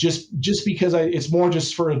 just because it's more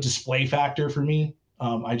just for a display factor for me.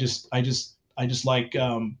 I just like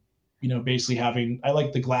basically I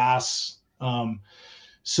like the glass.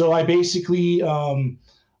 So I basically,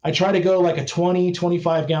 I try to go like a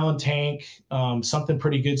 25 gallon tank, something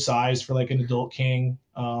pretty good size for like an adult king.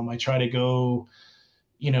 I try to go,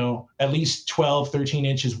 at least 12, 13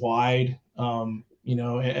 inches wide,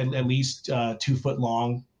 at least 2 foot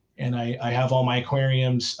long. And I have all my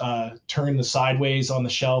aquariums turned the sideways on the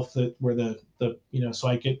shelf where so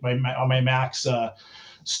I get my max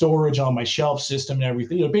storage on my shelf system and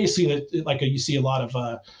everything. Basically like you see a lot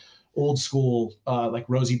of old school like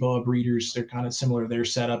rosy boa breeders. They're kind of similar to their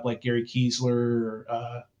setup, like Gary Kiesler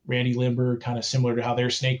or Randy Limber, kind of similar to how their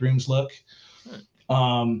snake rooms look.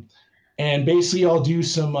 And basically I'll do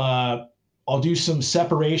some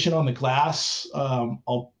separation on the glass.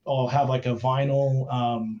 I'll have like a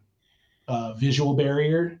vinyl visual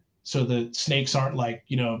barrier so the snakes aren't like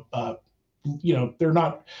they're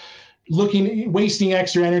not wasting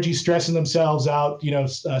extra energy, stressing themselves out,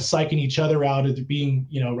 psyching each other out at being,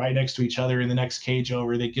 right next to each other in the next cage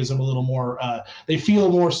over. That gives them a little more, they feel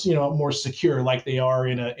more, more secure, like they are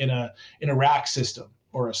in a rack system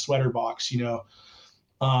or a sweater box,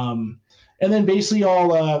 and then basically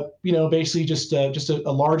I'll, basically just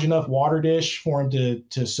a large enough water dish for them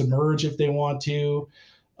to submerge if they want to.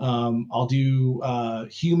 I'll do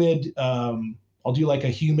humid. I'll do like a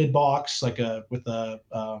humid box, like with a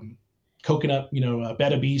coconut, a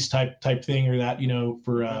bed of bees type thing, or that,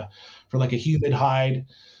 for like a humid hide,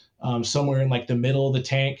 somewhere in like the middle of the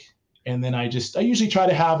tank. And then I usually try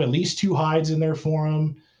to have at least 2 hides in there for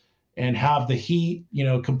them, and have the heat,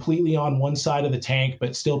 completely on one side of the tank,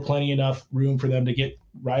 but still plenty enough room for them to get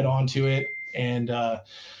right onto it. And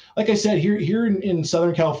like I said, here in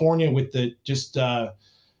Southern California, with the just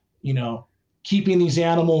keeping these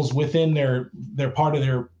animals within their part of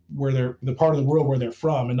the part of the world where they're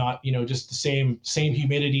from, and not just the same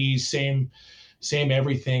humidity, same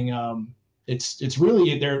everything. It's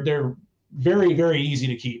really they're very, very easy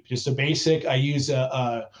to keep. Just a basic. I use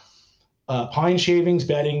pine shavings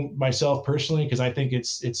bedding myself personally, because I think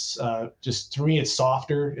it's just, to me, it's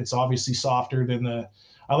softer. It's obviously softer than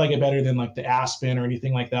I like it better than like the aspen or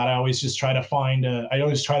anything like that. I always try to find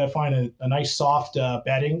a nice soft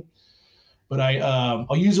bedding. But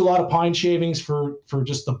I'll use a lot of pine shavings for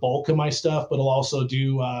just the bulk of my stuff. But I'll also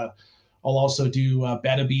do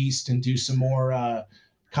Betta Beast and do some more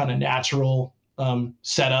kind of natural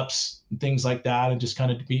setups and things like that, and just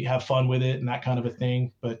kind of have fun with it and that kind of a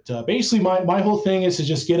thing. But basically, my whole thing is to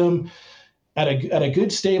just get them at a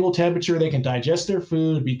good stable temperature. They can digest their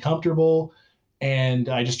food, be comfortable, and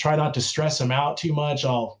I just try not to stress them out too much.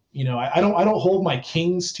 I don't hold my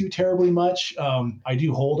kings too terribly much. I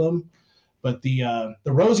do hold them. But the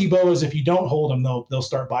rosy boas, if you don't hold them, they'll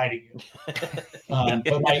start biting you.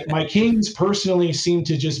 But my kings personally seem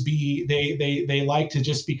to just be they like to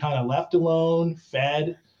just be kind of left alone,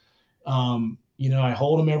 fed. I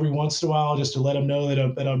hold them every once in a while just to let them know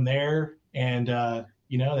that I'm there, and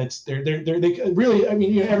that's they really. I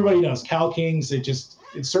mean, everybody knows cow kings. They just,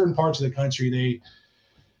 in certain parts of the country,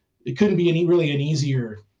 it couldn't be really an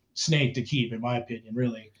easier snake to keep, in my opinion.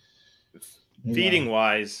 Really, feeding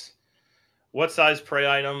wise. What size prey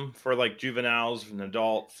item for like juveniles and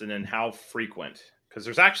adults, and then how frequent? Because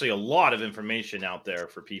there's actually a lot of information out there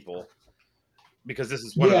for people, because this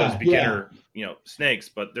is one of those beginner, snakes,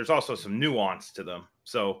 but there's also some nuance to them.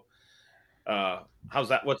 So, how's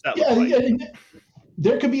that? What's that look like?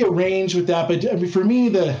 there could be a range with that, but I mean, for me,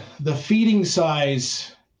 the feeding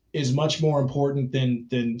size is much more important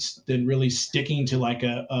than really sticking to like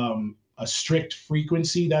a strict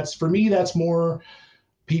frequency. That's for me. That's more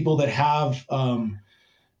people that have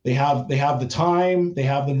they have the time, they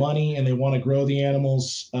have the money, and they want to grow the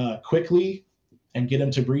animals quickly and get them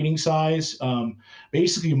to breeding size.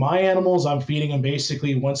 Basically, my animals, I'm feeding them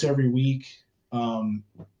basically once every week.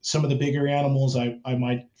 Some of the bigger animals, I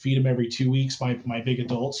might feed them every 2 weeks, my big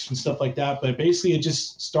adults and stuff like that. But basically, it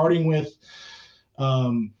just starting with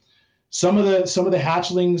some of the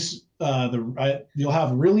hatchlings. You'll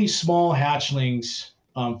have really small hatchlings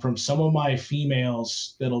from some of my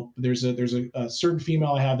females. There's a certain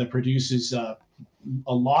female I have that produces a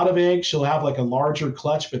lot of eggs. She'll have like a larger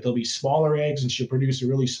clutch, but they'll be smaller eggs, and she'll produce a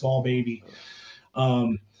really small baby.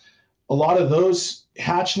 A lot of those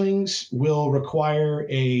hatchlings will require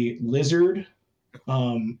a lizard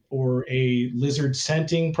or a lizard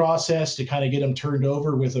scenting process to kind of get them turned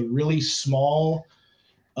over with a really small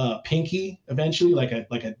pinky eventually, like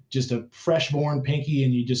a just a fresh born pinky,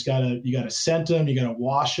 and you gotta scent them, you gotta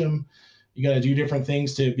wash them, you gotta do different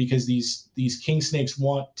things because these king snakes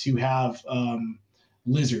want to have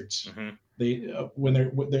lizards. Mm-hmm. They when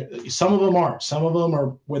they're some of them aren't. Some of them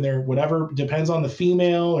are when they're whatever, depends on the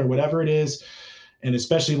female or whatever it is, and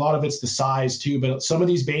especially a lot of it's the size too. But some of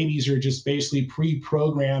these babies are just basically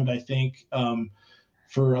pre-programmed, I think,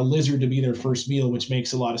 for a lizard to be their first meal, which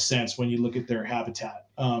makes a lot of sense when you look at their habitat.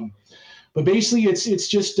 But basically, it's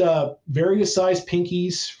just various size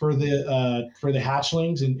pinkies for the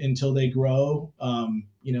hatchlings until they grow.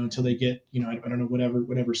 Until they get, I don't know,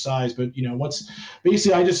 whatever size, but once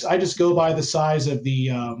basically I just go by the size of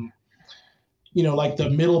the like the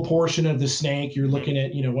middle portion of the snake. You're looking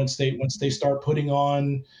at once they start putting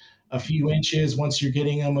on a few inches, once you're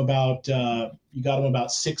getting them about you got them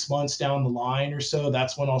about 6 months down the line or so,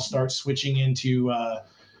 that's when I'll start switching into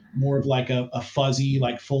more of like a fuzzy,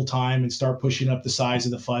 like full time, and start pushing up the size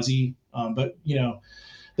of the fuzzy. But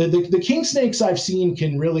the king snakes I've seen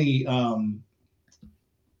can really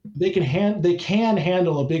they can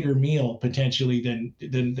handle a bigger meal potentially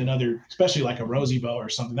than other, especially like a rosy bow or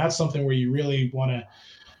something. That's something where you really want to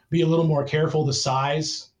be a little more careful the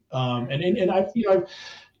size. And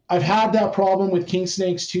I've had that problem with king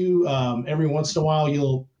snakes too. Every once in a while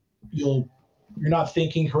you're not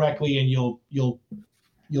thinking correctly, and you'll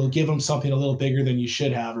give them something a little bigger than you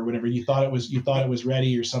should have, or whatever. You thought it was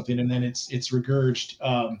ready or something, and then it's regurged.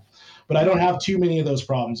 But I don't have too many of those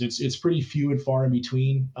problems. It's pretty few and far in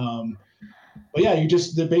between. But yeah,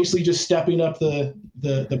 they're basically just stepping up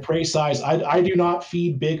the prey size. I do not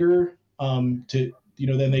feed bigger than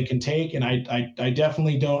they can take, and I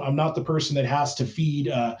definitely don't. I'm not the person that has to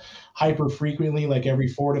feed hyper frequently, like every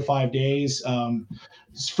 4 to 5 days.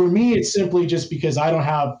 For me, it's simply just because I don't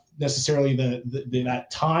have necessarily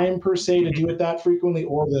that time per se to do it that frequently,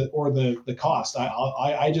 or the cost.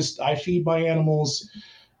 I feed my animals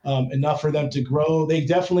enough for them to grow. They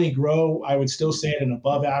definitely grow, I would still say, at an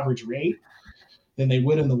above average rate than they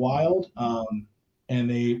would in the wild. And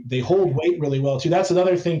they hold weight really well too. That's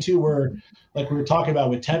another thing too, where like we were talking about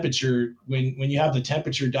with temperature, when you have the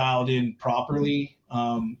temperature dialed in properly,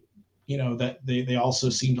 that they also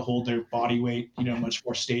seem to hold their body weight, much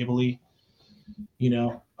more stably,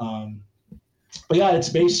 but yeah, it's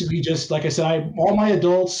basically just, like I said, all my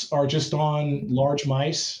adults are just on large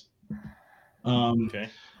mice. Okay.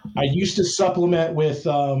 I used to supplement with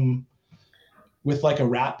like a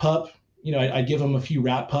rat pup. I give them a few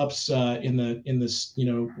rat pups from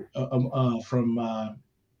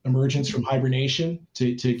emergence from hibernation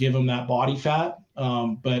to give them that body fat.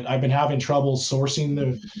 But I've been having trouble sourcing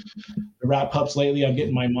the rat pups lately. I'm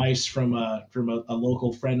getting my mice from a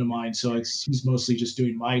local friend of mine, so he's mostly just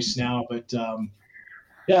doing mice now. But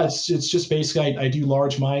yeah, it's just basically I do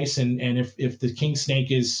large mice, and if the king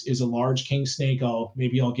snake is a large king snake, I'll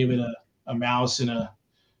give it a mouse and a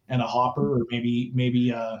hopper, or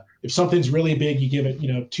maybe if something's really big, you give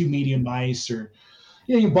it 2 medium mice, or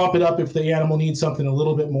you bump it up if the animal needs something a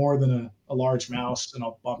little bit more than a large mouse, and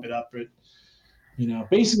I'll bump it up. But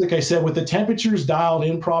basically, like I said, with the temperatures dialed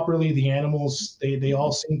in properly, the animals they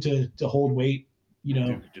all seem to hold weight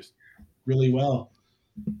just really well.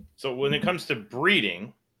 So when it comes to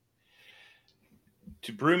breeding,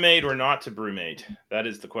 to brumate or not to brumate, that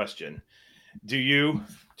is the question. Do you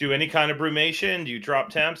do any kind of brumation? Do you drop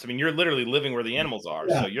temps? I mean, you're literally living where the animals are,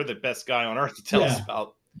 so you're the best guy on earth to tell us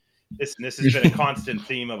about this. And this has been a constant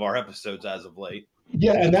theme of our episodes as of late.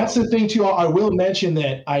 Yeah, and that's the thing too. I will mention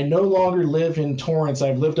that I no longer live in Torrance.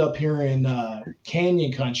 I've lived up here in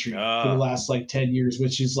Canyon Country for the last 10 years,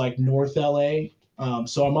 which is like North LA.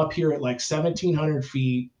 So I'm up here at like 1,700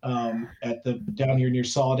 feet at the down here near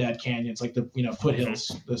Soledad Canyon. It's like the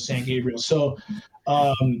foothills, the San Gabriel. So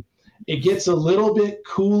it gets a little bit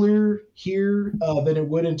cooler here than it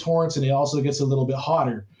would in Torrance, and it also gets a little bit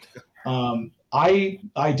hotter. I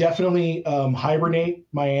definitely hibernate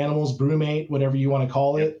my animals, brumate, whatever you want to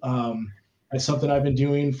call it. That's something I've been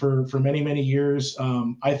doing for many years.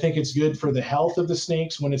 I think it's good for the health of the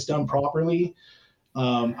snakes when it's done properly.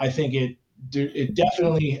 I think it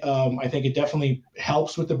definitely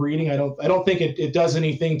helps with the breeding. I don't think it does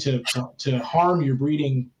anything to harm your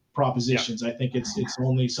breeding propositions. I think it's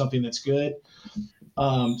only something that's good.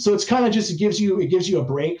 So it's kind of just it gives you a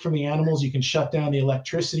break from the animals. You can shut down the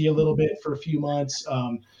electricity a little bit for a few months.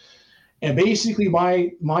 And basically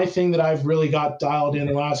my thing that I've really got dialed in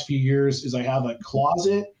the last few years is I have a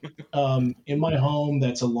closet in my home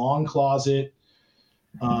that's a long closet.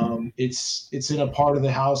 It's in a part of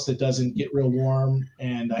the house that doesn't get real warm,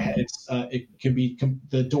 and it can be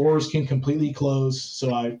the doors can completely close,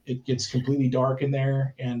 so it gets completely dark in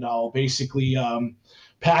there, and I'll basically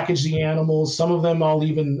package the animals. Some of them I'll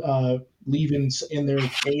even leave in their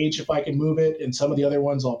cage if I can move it, and some of the other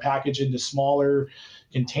ones I'll package into smaller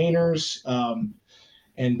containers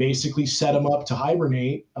and basically set them up to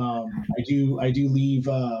hibernate. I do leave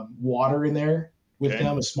water in there with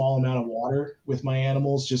them, a small amount of water with my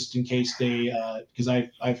animals, just in case they, because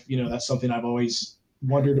I've that's something I've always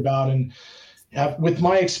wondered about, and with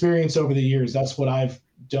my experience over the years, that's what I've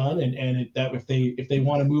done. And that if they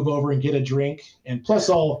want to move over and get a drink, and plus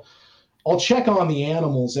I'll check on the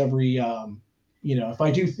animals every,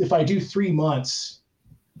 if I do 3 months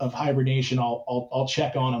of hibernation, I'll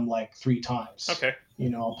check on them like 3 times. Okay.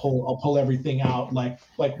 I'll pull everything out like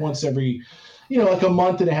once every, like a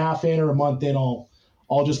month and a half in or a month in, I'll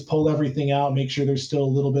just pull everything out, make sure there's still a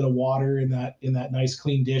little bit of water in that nice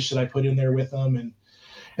clean dish that I put in there with them. And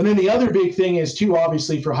then the other big thing is too,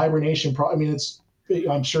 obviously for hibernation,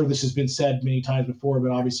 I'm sure this has been said many times before,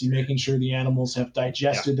 but obviously making sure the animals have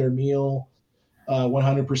digested their meal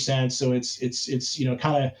 100%. So it's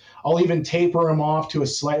kind of, I'll even taper them off to a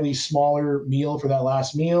slightly smaller meal for that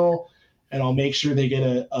last meal. And I'll make sure they get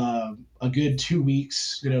a good 2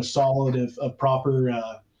 weeks, solid of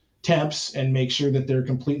proper temps, and make sure that they're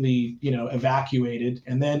completely, evacuated.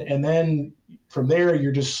 And then from there,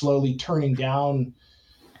 you're just slowly turning down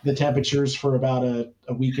the temperatures for about a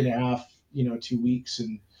week and a half, 2 weeks,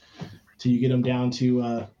 and till you get them down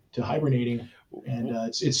to hibernating. And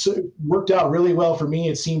it's worked out really well for me.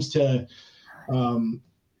 It seems to,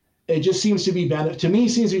 it just seems to be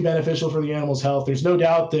beneficial for the animal's health. There's no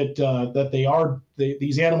doubt that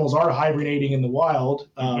these animals are hibernating in the wild.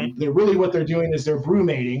 They're really, what they're doing is they're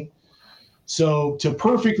brumating. So to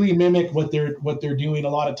perfectly mimic what they're doing, a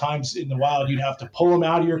lot of times in the wild, you'd have to pull them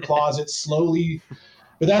out of your closet slowly.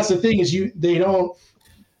 But that's the thing, is you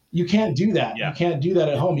can't do that. Yeah. You can't do that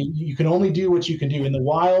at home. You can only do what you can do. In the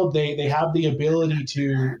wild, they have the ability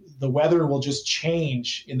to, the weather will just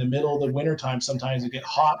change in the middle of the wintertime. Sometimes it get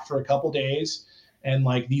hot for a couple days, and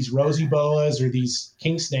like these rosy boas or these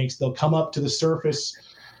king snakes, they'll come up to the surface.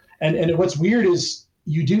 And what's weird is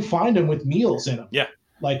you do find them with meals in them. Yeah.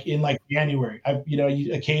 Like in January,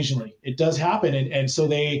 occasionally it does happen. And so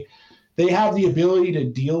they have the ability to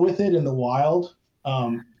deal with it in the wild.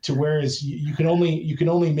 To whereas you can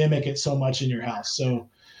only mimic it so much in your house. So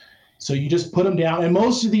you just put them down. And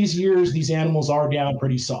most of these years, these animals are down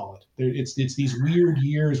pretty solid. It's these weird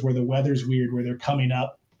years where the weather's weird, where they're coming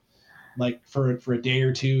up like for a day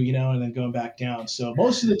or two, and then going back down. So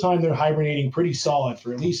most of the time they're hibernating pretty solid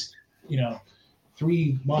for at least,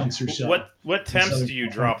 3 months or so. What temps do you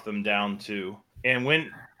drop them down to? And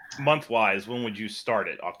when, month-wise, when would you start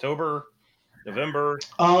it? October? November?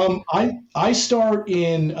 I start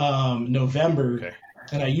in November. Okay.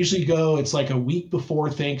 And I usually go, it's like a week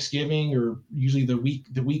before Thanksgiving, or usually the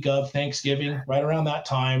week of Thanksgiving, right around that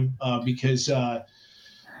time, because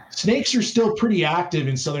snakes are still pretty active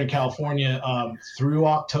in Southern California through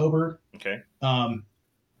October. Okay.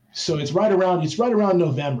 So it's right around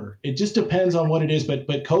November. It just depends on what it is, but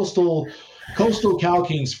coastal cow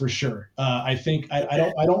kings for sure. I think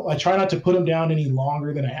I try not to put them down any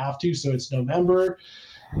longer than I have to. So it's November,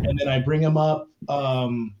 and then I bring them up.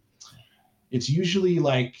 It's usually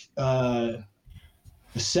like the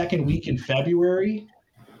second week in February.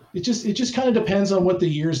 It just kind of depends on what the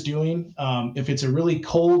year's doing. If it's a really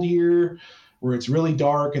cold year where it's really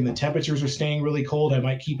dark and the temperatures are staying really cold, I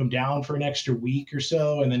might keep them down for an extra week or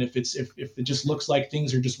so. And then if it just looks like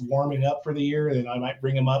things are just warming up for the year, then I might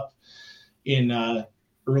bring them up in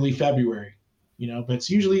early February, but it's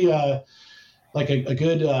usually like a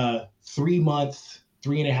good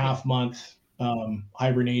 3.5 month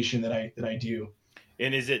hibernation that I do.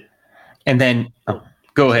 And is it? And then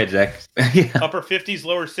go ahead, Zach. Yeah. Upper 50s,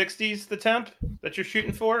 lower 60s, the temp that you're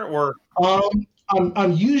shooting for, or?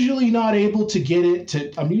 I'm usually not able to get it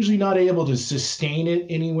to. I'm usually not able to sustain it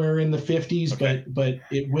anywhere in the 50s, okay. but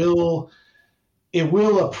it will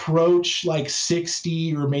approach like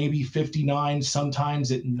 60 or maybe 59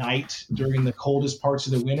 sometimes at night during the coldest parts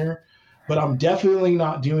of the winter. But I'm definitely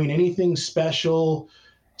not doing anything special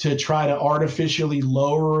to try to artificially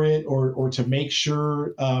lower it or to make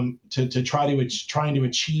sure to trying to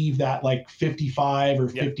achieve that like 55 or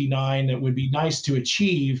 59 that would be nice to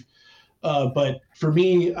achieve. But for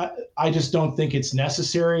me, I just don't think it's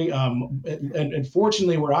necessary. And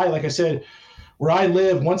fortunately, where I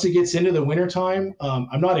live, once it gets into the wintertime,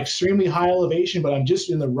 I'm not extremely high elevation, but I'm just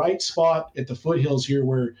in the right spot at the foothills here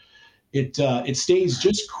where it stays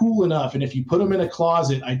just cool enough. And if you put them in a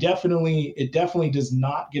closet, it definitely does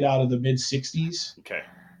not get out of the mid 60s. Okay.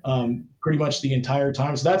 Pretty much the entire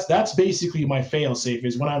time. So that's basically my fail safe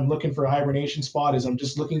is when I'm looking for a hibernation spot is I'm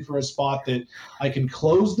just looking for a spot that I can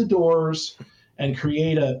close the doors and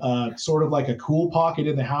create a sort of like a cool pocket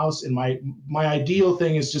in the house. And my ideal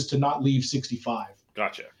thing is just to not leave 65.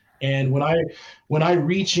 Gotcha. And when I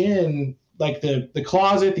reach in, like the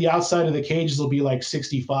closet, the outside of the cages will be like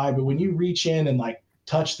 65, but when you reach in and like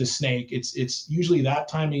touch the snake, it's usually that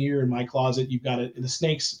time of year in my closet. The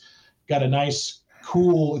snake's got a nice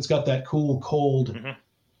cool, it's got that cool cold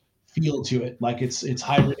feel to it, like it's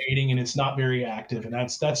hibernating and it's not very active. And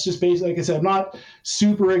that's just basically, like I said, I'm not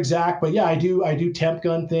super exact, but yeah, I do temp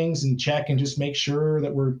gun things and check and just make sure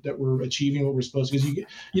that we're achieving what we're supposed to, because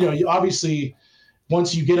you obviously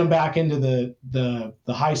once you get them back into the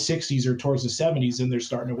high 60s or towards the 70s, then they're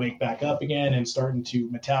starting to wake back up again and starting to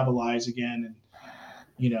metabolize again. And,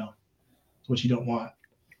 it's what you don't want.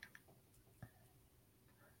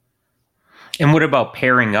 And what about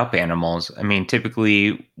pairing up animals? I mean,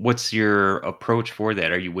 typically, what's your approach for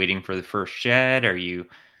that? Are you waiting for the first shed? Are you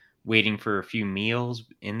waiting for a few meals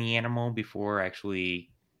in the animal before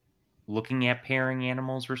actually looking at pairing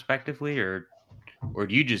animals respectively? Or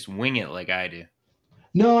do you just wing it like I do?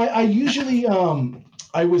 No, I usually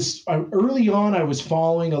early on I was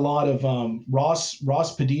following a lot of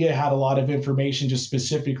Ross Padilla had a lot of information just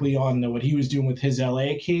specifically on what he was doing with his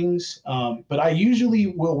LA Kings. But I usually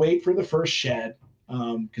will wait for the first shed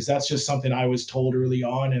because that's just something I was told early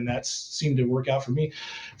on, and that seemed to work out for me.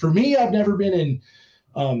 For me, I've never been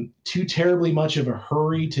in too terribly much of a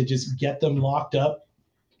hurry to just get them locked up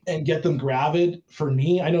and get them gravid. For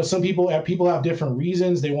me, I know some people have different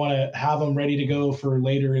reasons. They want to have them ready to go for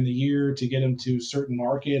later in the year to get them to a certain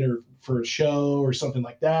market or for a show or something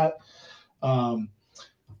like that. For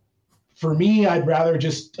me, I'd rather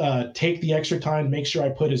just take the extra time to make sure I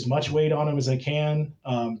put as much weight on them as I can.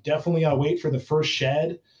 Definitely, I'll wait for the first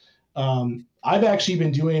shed. I've actually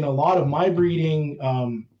been doing a lot of my breeding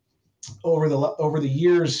over the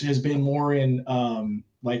years has been more in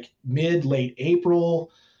like late April.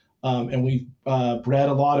 And we've bred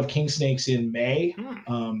a lot of Kingsnakes in May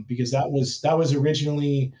because that was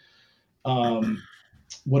originally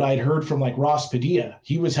what I'd heard from like Ross Padilla.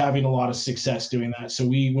 He was having a lot of success doing that. So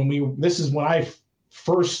this is when I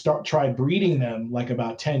first tried breeding them like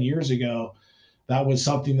about 10 years ago. That was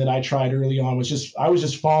something that I tried early on. I was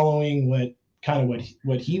just following what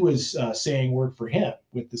he was saying worked for him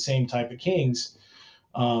with the same type of Kings.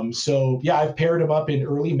 So yeah, I've paired them up in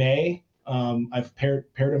early May. I've paired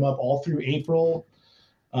them up all through April.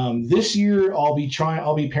 This year, I'll be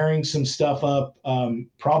pairing some stuff up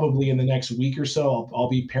probably in the next week or so. I'll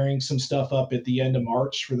be pairing some stuff up at the end of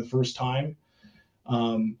March for the first time.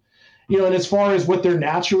 And as far as what they're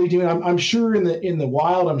naturally doing, I'm sure in the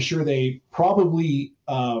wild, I'm sure they probably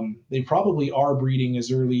are breeding as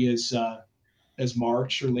early as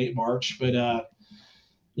March or late March. But I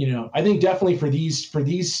think definitely for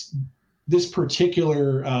this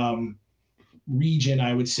particular region,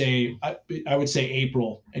 I would say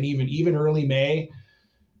April and even early May,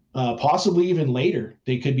 possibly even later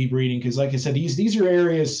they could be breeding, because like I said, these are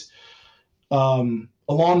areas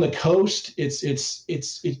along the coast.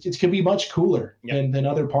 It can be much cooler than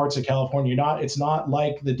other parts of California. It's not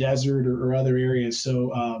like the desert or other areas,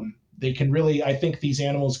 so they can really, I think these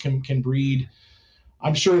animals can breed.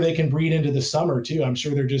 I'm sure they can breed into the summer too. I'm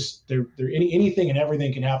sure they're anything and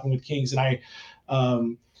everything can happen with Kings. And I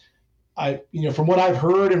from what I've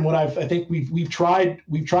heard and I think we've tried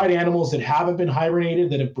animals that haven't been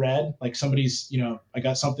hibernated that have bred, like somebody's, I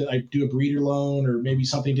got something, I do a breeder loan or maybe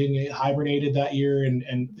something didn't get hibernated that year. And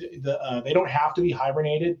they don't have to be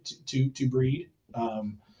hibernated to breed.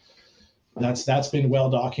 That's been well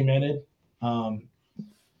documented.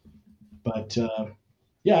 But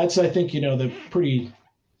yeah, it's, I think, the pretty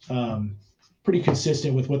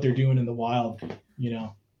consistent with what they're doing in the wild,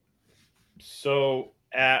 So,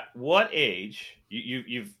 at what age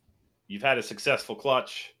you've had a successful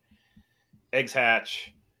clutch, eggs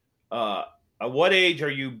hatch? At what age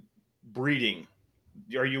are you breeding?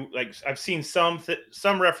 Are you like, I've seen some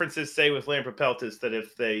references say with Lamprey peltis that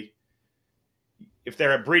if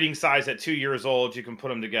they're at breeding size at 2 years old, you can put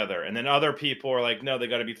them together, and then other people are like, no, they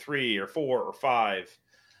got to be 3 or 4 or 5.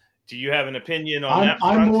 Do you have an opinion on that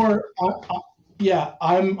front? I'm more, yeah,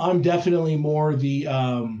 I'm definitely more the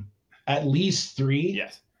at least 3.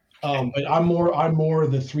 Yes. But I'm more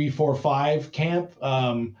the 3, 4, 5 camp.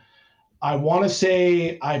 I want to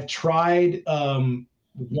say I've tried 1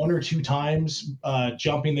 or 2 times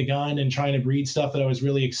jumping the gun and trying to breed stuff that I was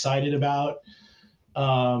really excited about.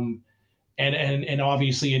 And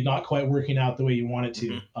obviously it not quite working out the way you want it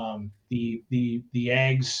to. Mm-hmm. The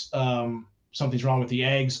eggs, something's wrong with the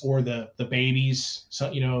eggs or the babies.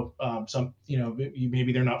 So,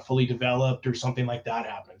 maybe they're not fully developed or something like that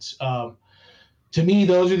happens. To me,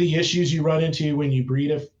 those are the issues you run into when you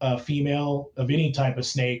breed a female of any type of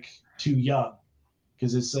snake too young,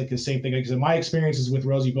 because it's like the same thing. Like my experiences with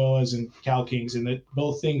rosy boas and cow kings, and that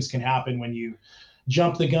both things can happen when you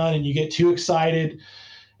jump the gun and you get too excited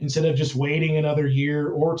instead of just waiting another year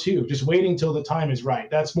or 2, just waiting till the time is right.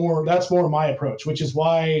 That's more my approach, which is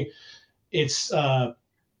why it's I've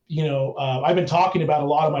been talking about a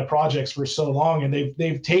lot of my projects for so long, and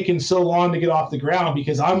they've taken so long to get off the ground,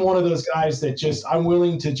 because I'm one of those guys that I'm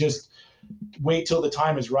willing to just wait till the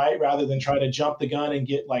time is right rather than try to jump the gun and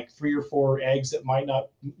get like 3 or 4 eggs that might not,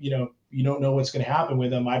 you don't know what's going to happen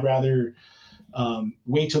with them. I'd rather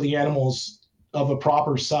wait till the animal's of a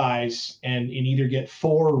proper size and either get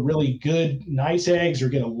 4 really good, nice eggs, or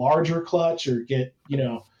get a larger clutch, or get,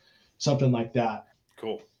 something like that.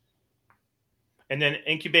 Cool. And then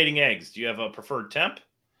incubating eggs, do you have a preferred temp?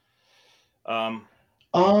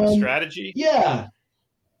 Strategy? Yeah,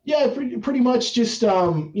 pretty much just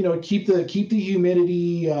keep the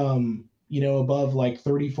humidity above like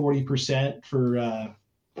 30-40% for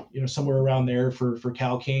somewhere around there for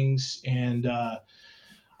cow kings. And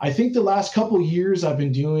I think the last couple of years I've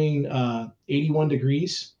been doing 81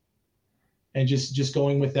 degrees and just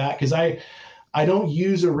going with that, because I don't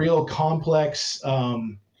use a real complex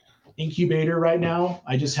incubator right now.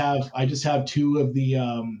 I just have 2 of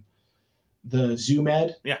the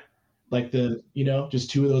Zoomed. Yeah. Like just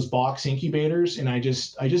 2 of those box incubators, and I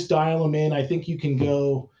just dial them in. I think you can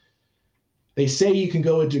go. They say you can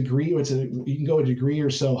go a degree. You can go a degree or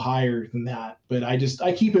so higher than that, but I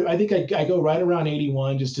keep it. I think I go right around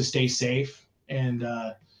 81 just to stay safe, and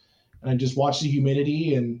I just watch the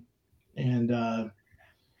humidity, and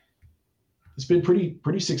it's been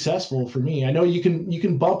pretty successful for me. I know you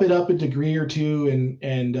can bump it up a degree or 2,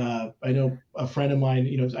 and I know a friend of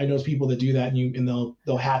mine, I know people that do that, and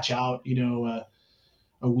they'll hatch out,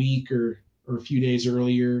 a week or a few days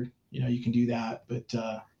earlier. You can do that, but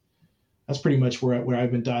that's pretty much where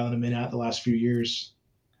I've been dialing them in at the last few years.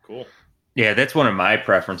 Cool. Yeah, that's one of my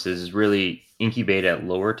preferences, is really incubate at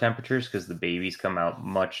lower temperatures, because the babies come out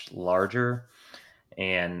much larger,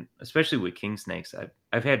 and especially with king snakes,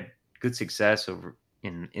 I've had good success over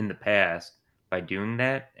in the past by doing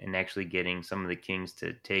that and actually getting some of the kings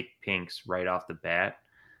to take pinks right off the bat,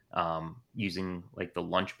 using like the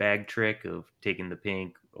lunch bag trick of taking the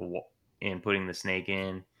pink and putting the snake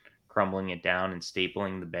in, crumbling it down, and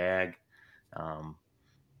stapling the bag,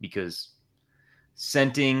 because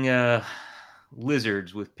scenting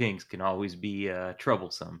lizards with pinks can always be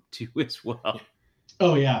troublesome too as well.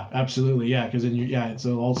 Oh yeah, absolutely. Yeah. Cause then it's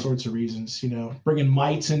all sorts of reasons, bringing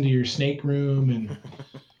mites into your snake room, and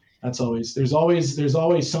there's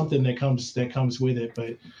always something that comes with it.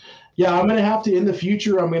 But yeah, I'm going to have to, in the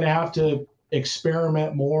future, I'm going to have to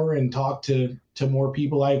experiment more and talk to more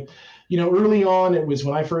people. Early on, it was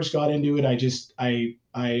when I first got into it, I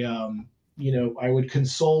would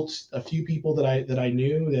consult a few people that I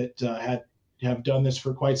knew that have done this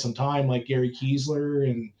for quite some time, like Gary Kiesler,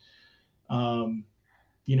 and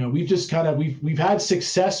we've just we've had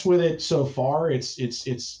success with it so far. It's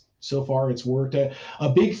so far it's worked. A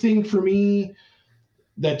big thing for me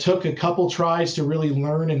that took a couple tries to really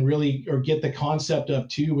learn and or get the concept of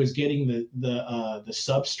too was getting the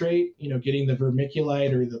substrate, getting the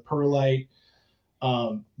vermiculite or the perlite,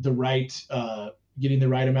 getting the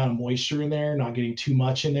right amount of moisture in there, not getting too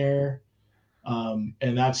much in there.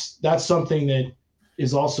 And that's something that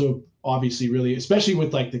is also obviously really, especially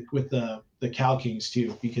with the cow kings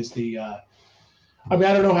too, because I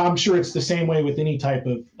don't know how, I'm sure it's the same way with any type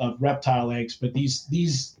of reptile eggs, but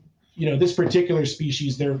these this particular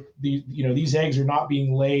species, these eggs are not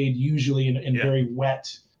being laid usually in very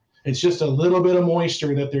wet. It's just a little bit of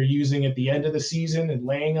moisture that they're using at the end of the season and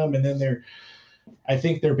laying them. And then I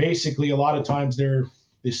think they're basically, a lot of times the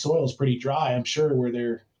soil is pretty dry, I'm sure, where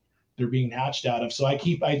they're being hatched out of. So I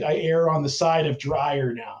err on the side of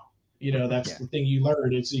drier now. That's the thing you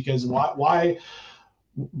learn. It's because why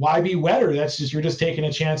be wetter? That's just, you're just taking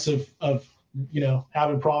a chance of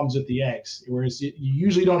having problems with the eggs, whereas you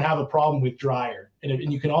usually don't have a problem with drier.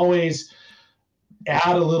 And you can always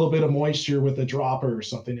add a little bit of moisture with a dropper or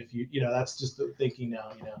something. If that's just the thinking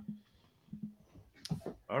now,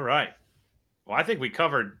 All right. Well, I think we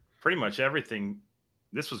covered pretty much everything.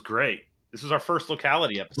 This was great. This was our first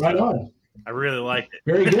locality episode. Right on. I really liked it.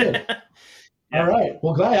 Very good. Yeah. All right.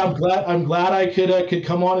 Well, I'm glad I could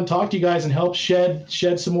come on and talk to you guys and help shed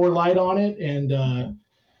some more light on it. And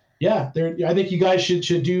I think you guys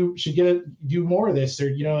should do more of this.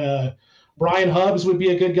 Brian Hubbs would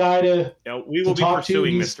be a good guy to. We will be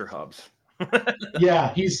pursuing Mr. Hubbs.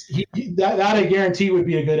 Yeah, that I guarantee would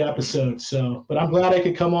be a good episode. So, but I'm glad I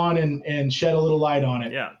could come on and shed a little light on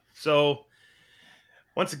it. Yeah. So,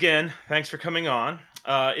 once again, thanks for coming on.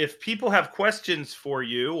 If people have questions for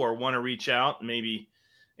you or want to reach out, maybe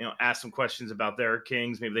ask some questions about their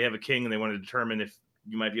kings. Maybe they have a king and they want to determine if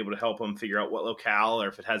you might be able to help them figure out what locale, or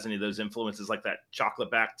if it has any of those influences like that chocolate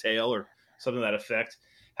back tail or something to that effect.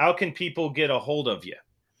 How can people get a hold of you?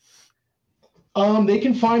 They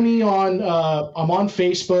can find me on I'm on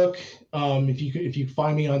Facebook. If you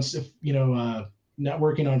find me on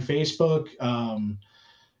networking on Facebook,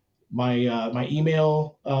 my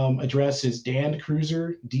email address is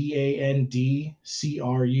DandCruiser, DANDCRUISER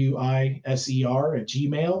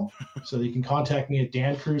 @gmail. So they can contact me at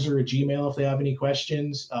DandCruiser @gmail if they have any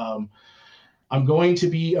questions. I'm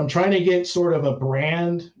trying to get sort of a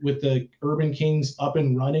brand with the Urban Kings up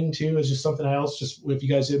and running too. It's just something else. Just if you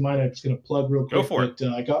guys didn't mind, I'm just going to plug real quick. Go for it.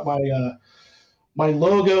 I got my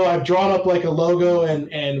logo. I've drawn up like a logo,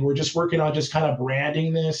 and we're just working on just kind of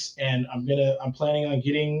branding this. And I'm planning on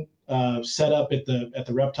getting set up at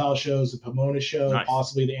the reptile shows, the Pomona show, nice.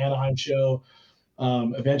 Possibly the Anaheim show.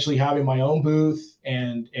 Eventually having my own booth,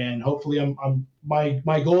 and hopefully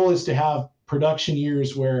my goal is to have production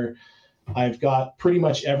years where I've got pretty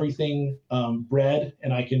much everything bred,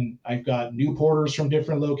 and I've got new porters from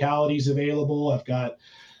different localities available. I've got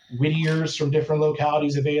Whittiers from different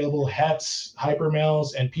localities available, hets,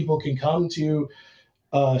 hypermales, and people can come to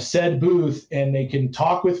said booth and they can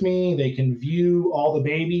talk with me. They can view all the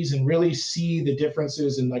babies and really see the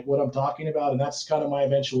differences in like what I'm talking about. And that's kind of my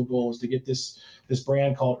eventual goal, is to get this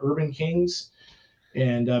brand called Urban Kings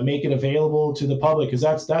and make it available to the public,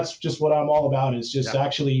 because that's just what I'm all about, is just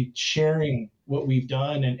actually sharing what we've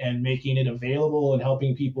done and making it available and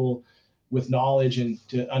helping people with knowledge and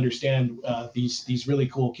to understand these really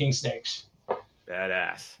cool king snakes.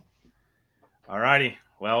 Badass. All righty.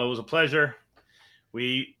 Well, it was a pleasure.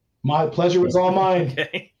 My pleasure was all mine.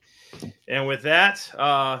 Okay. And with that,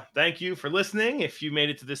 thank you for listening. If you made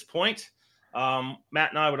it to this point,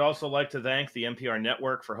 Matt and I would also like to thank the NPR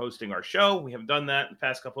Network for hosting our show. We have done that in the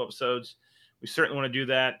past couple episodes. We certainly want to do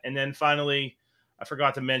that. And then finally, I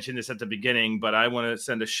forgot to mention this at the beginning, but I want to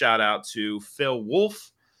send a shout out to Phil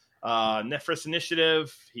Wolf, Nephris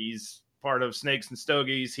Initiative. He's part of Snakes and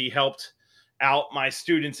Stogies. He helped out my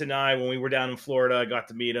students and I when we were down in Florida. I got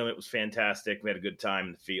to meet him. It was fantastic. We had a good time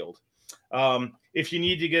in the field. If you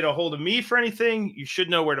need to get a hold of me for anything, you should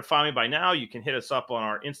know where to find me by now. You can hit us up on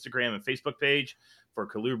our Instagram and Facebook page for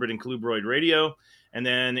Colubrid and Colubroid Radio. And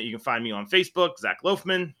then you can find me on Facebook, Zach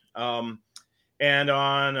Loafman, and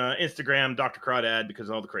on Instagram, Dr. Crawdad, because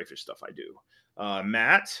of all the crayfish stuff I do.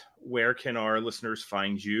 Matt, where can our listeners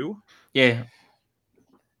find you? Yeah.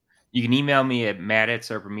 You can email me at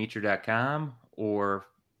matt@serpamitra.com or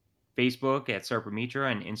Facebook at Serpamitra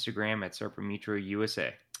and Instagram at Serpamitra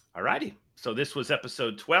USA. All righty. So this was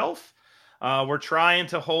episode 12. We're trying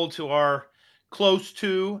to hold to our close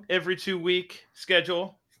to every 2-week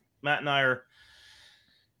schedule. Matt and I are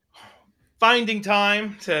finding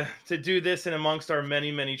time to do this in amongst our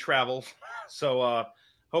many, many travels. So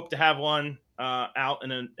hope to have one out in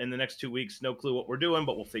the next 2 weeks. No clue what we're doing,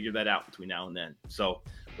 but we'll figure that out between now and then. So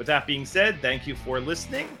with that being said, thank you for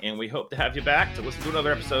listening, and we hope to have you back to listen to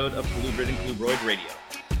another episode of Colubrid and Colubroid Radio.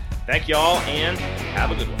 Thank you all, and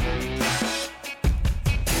have a good one.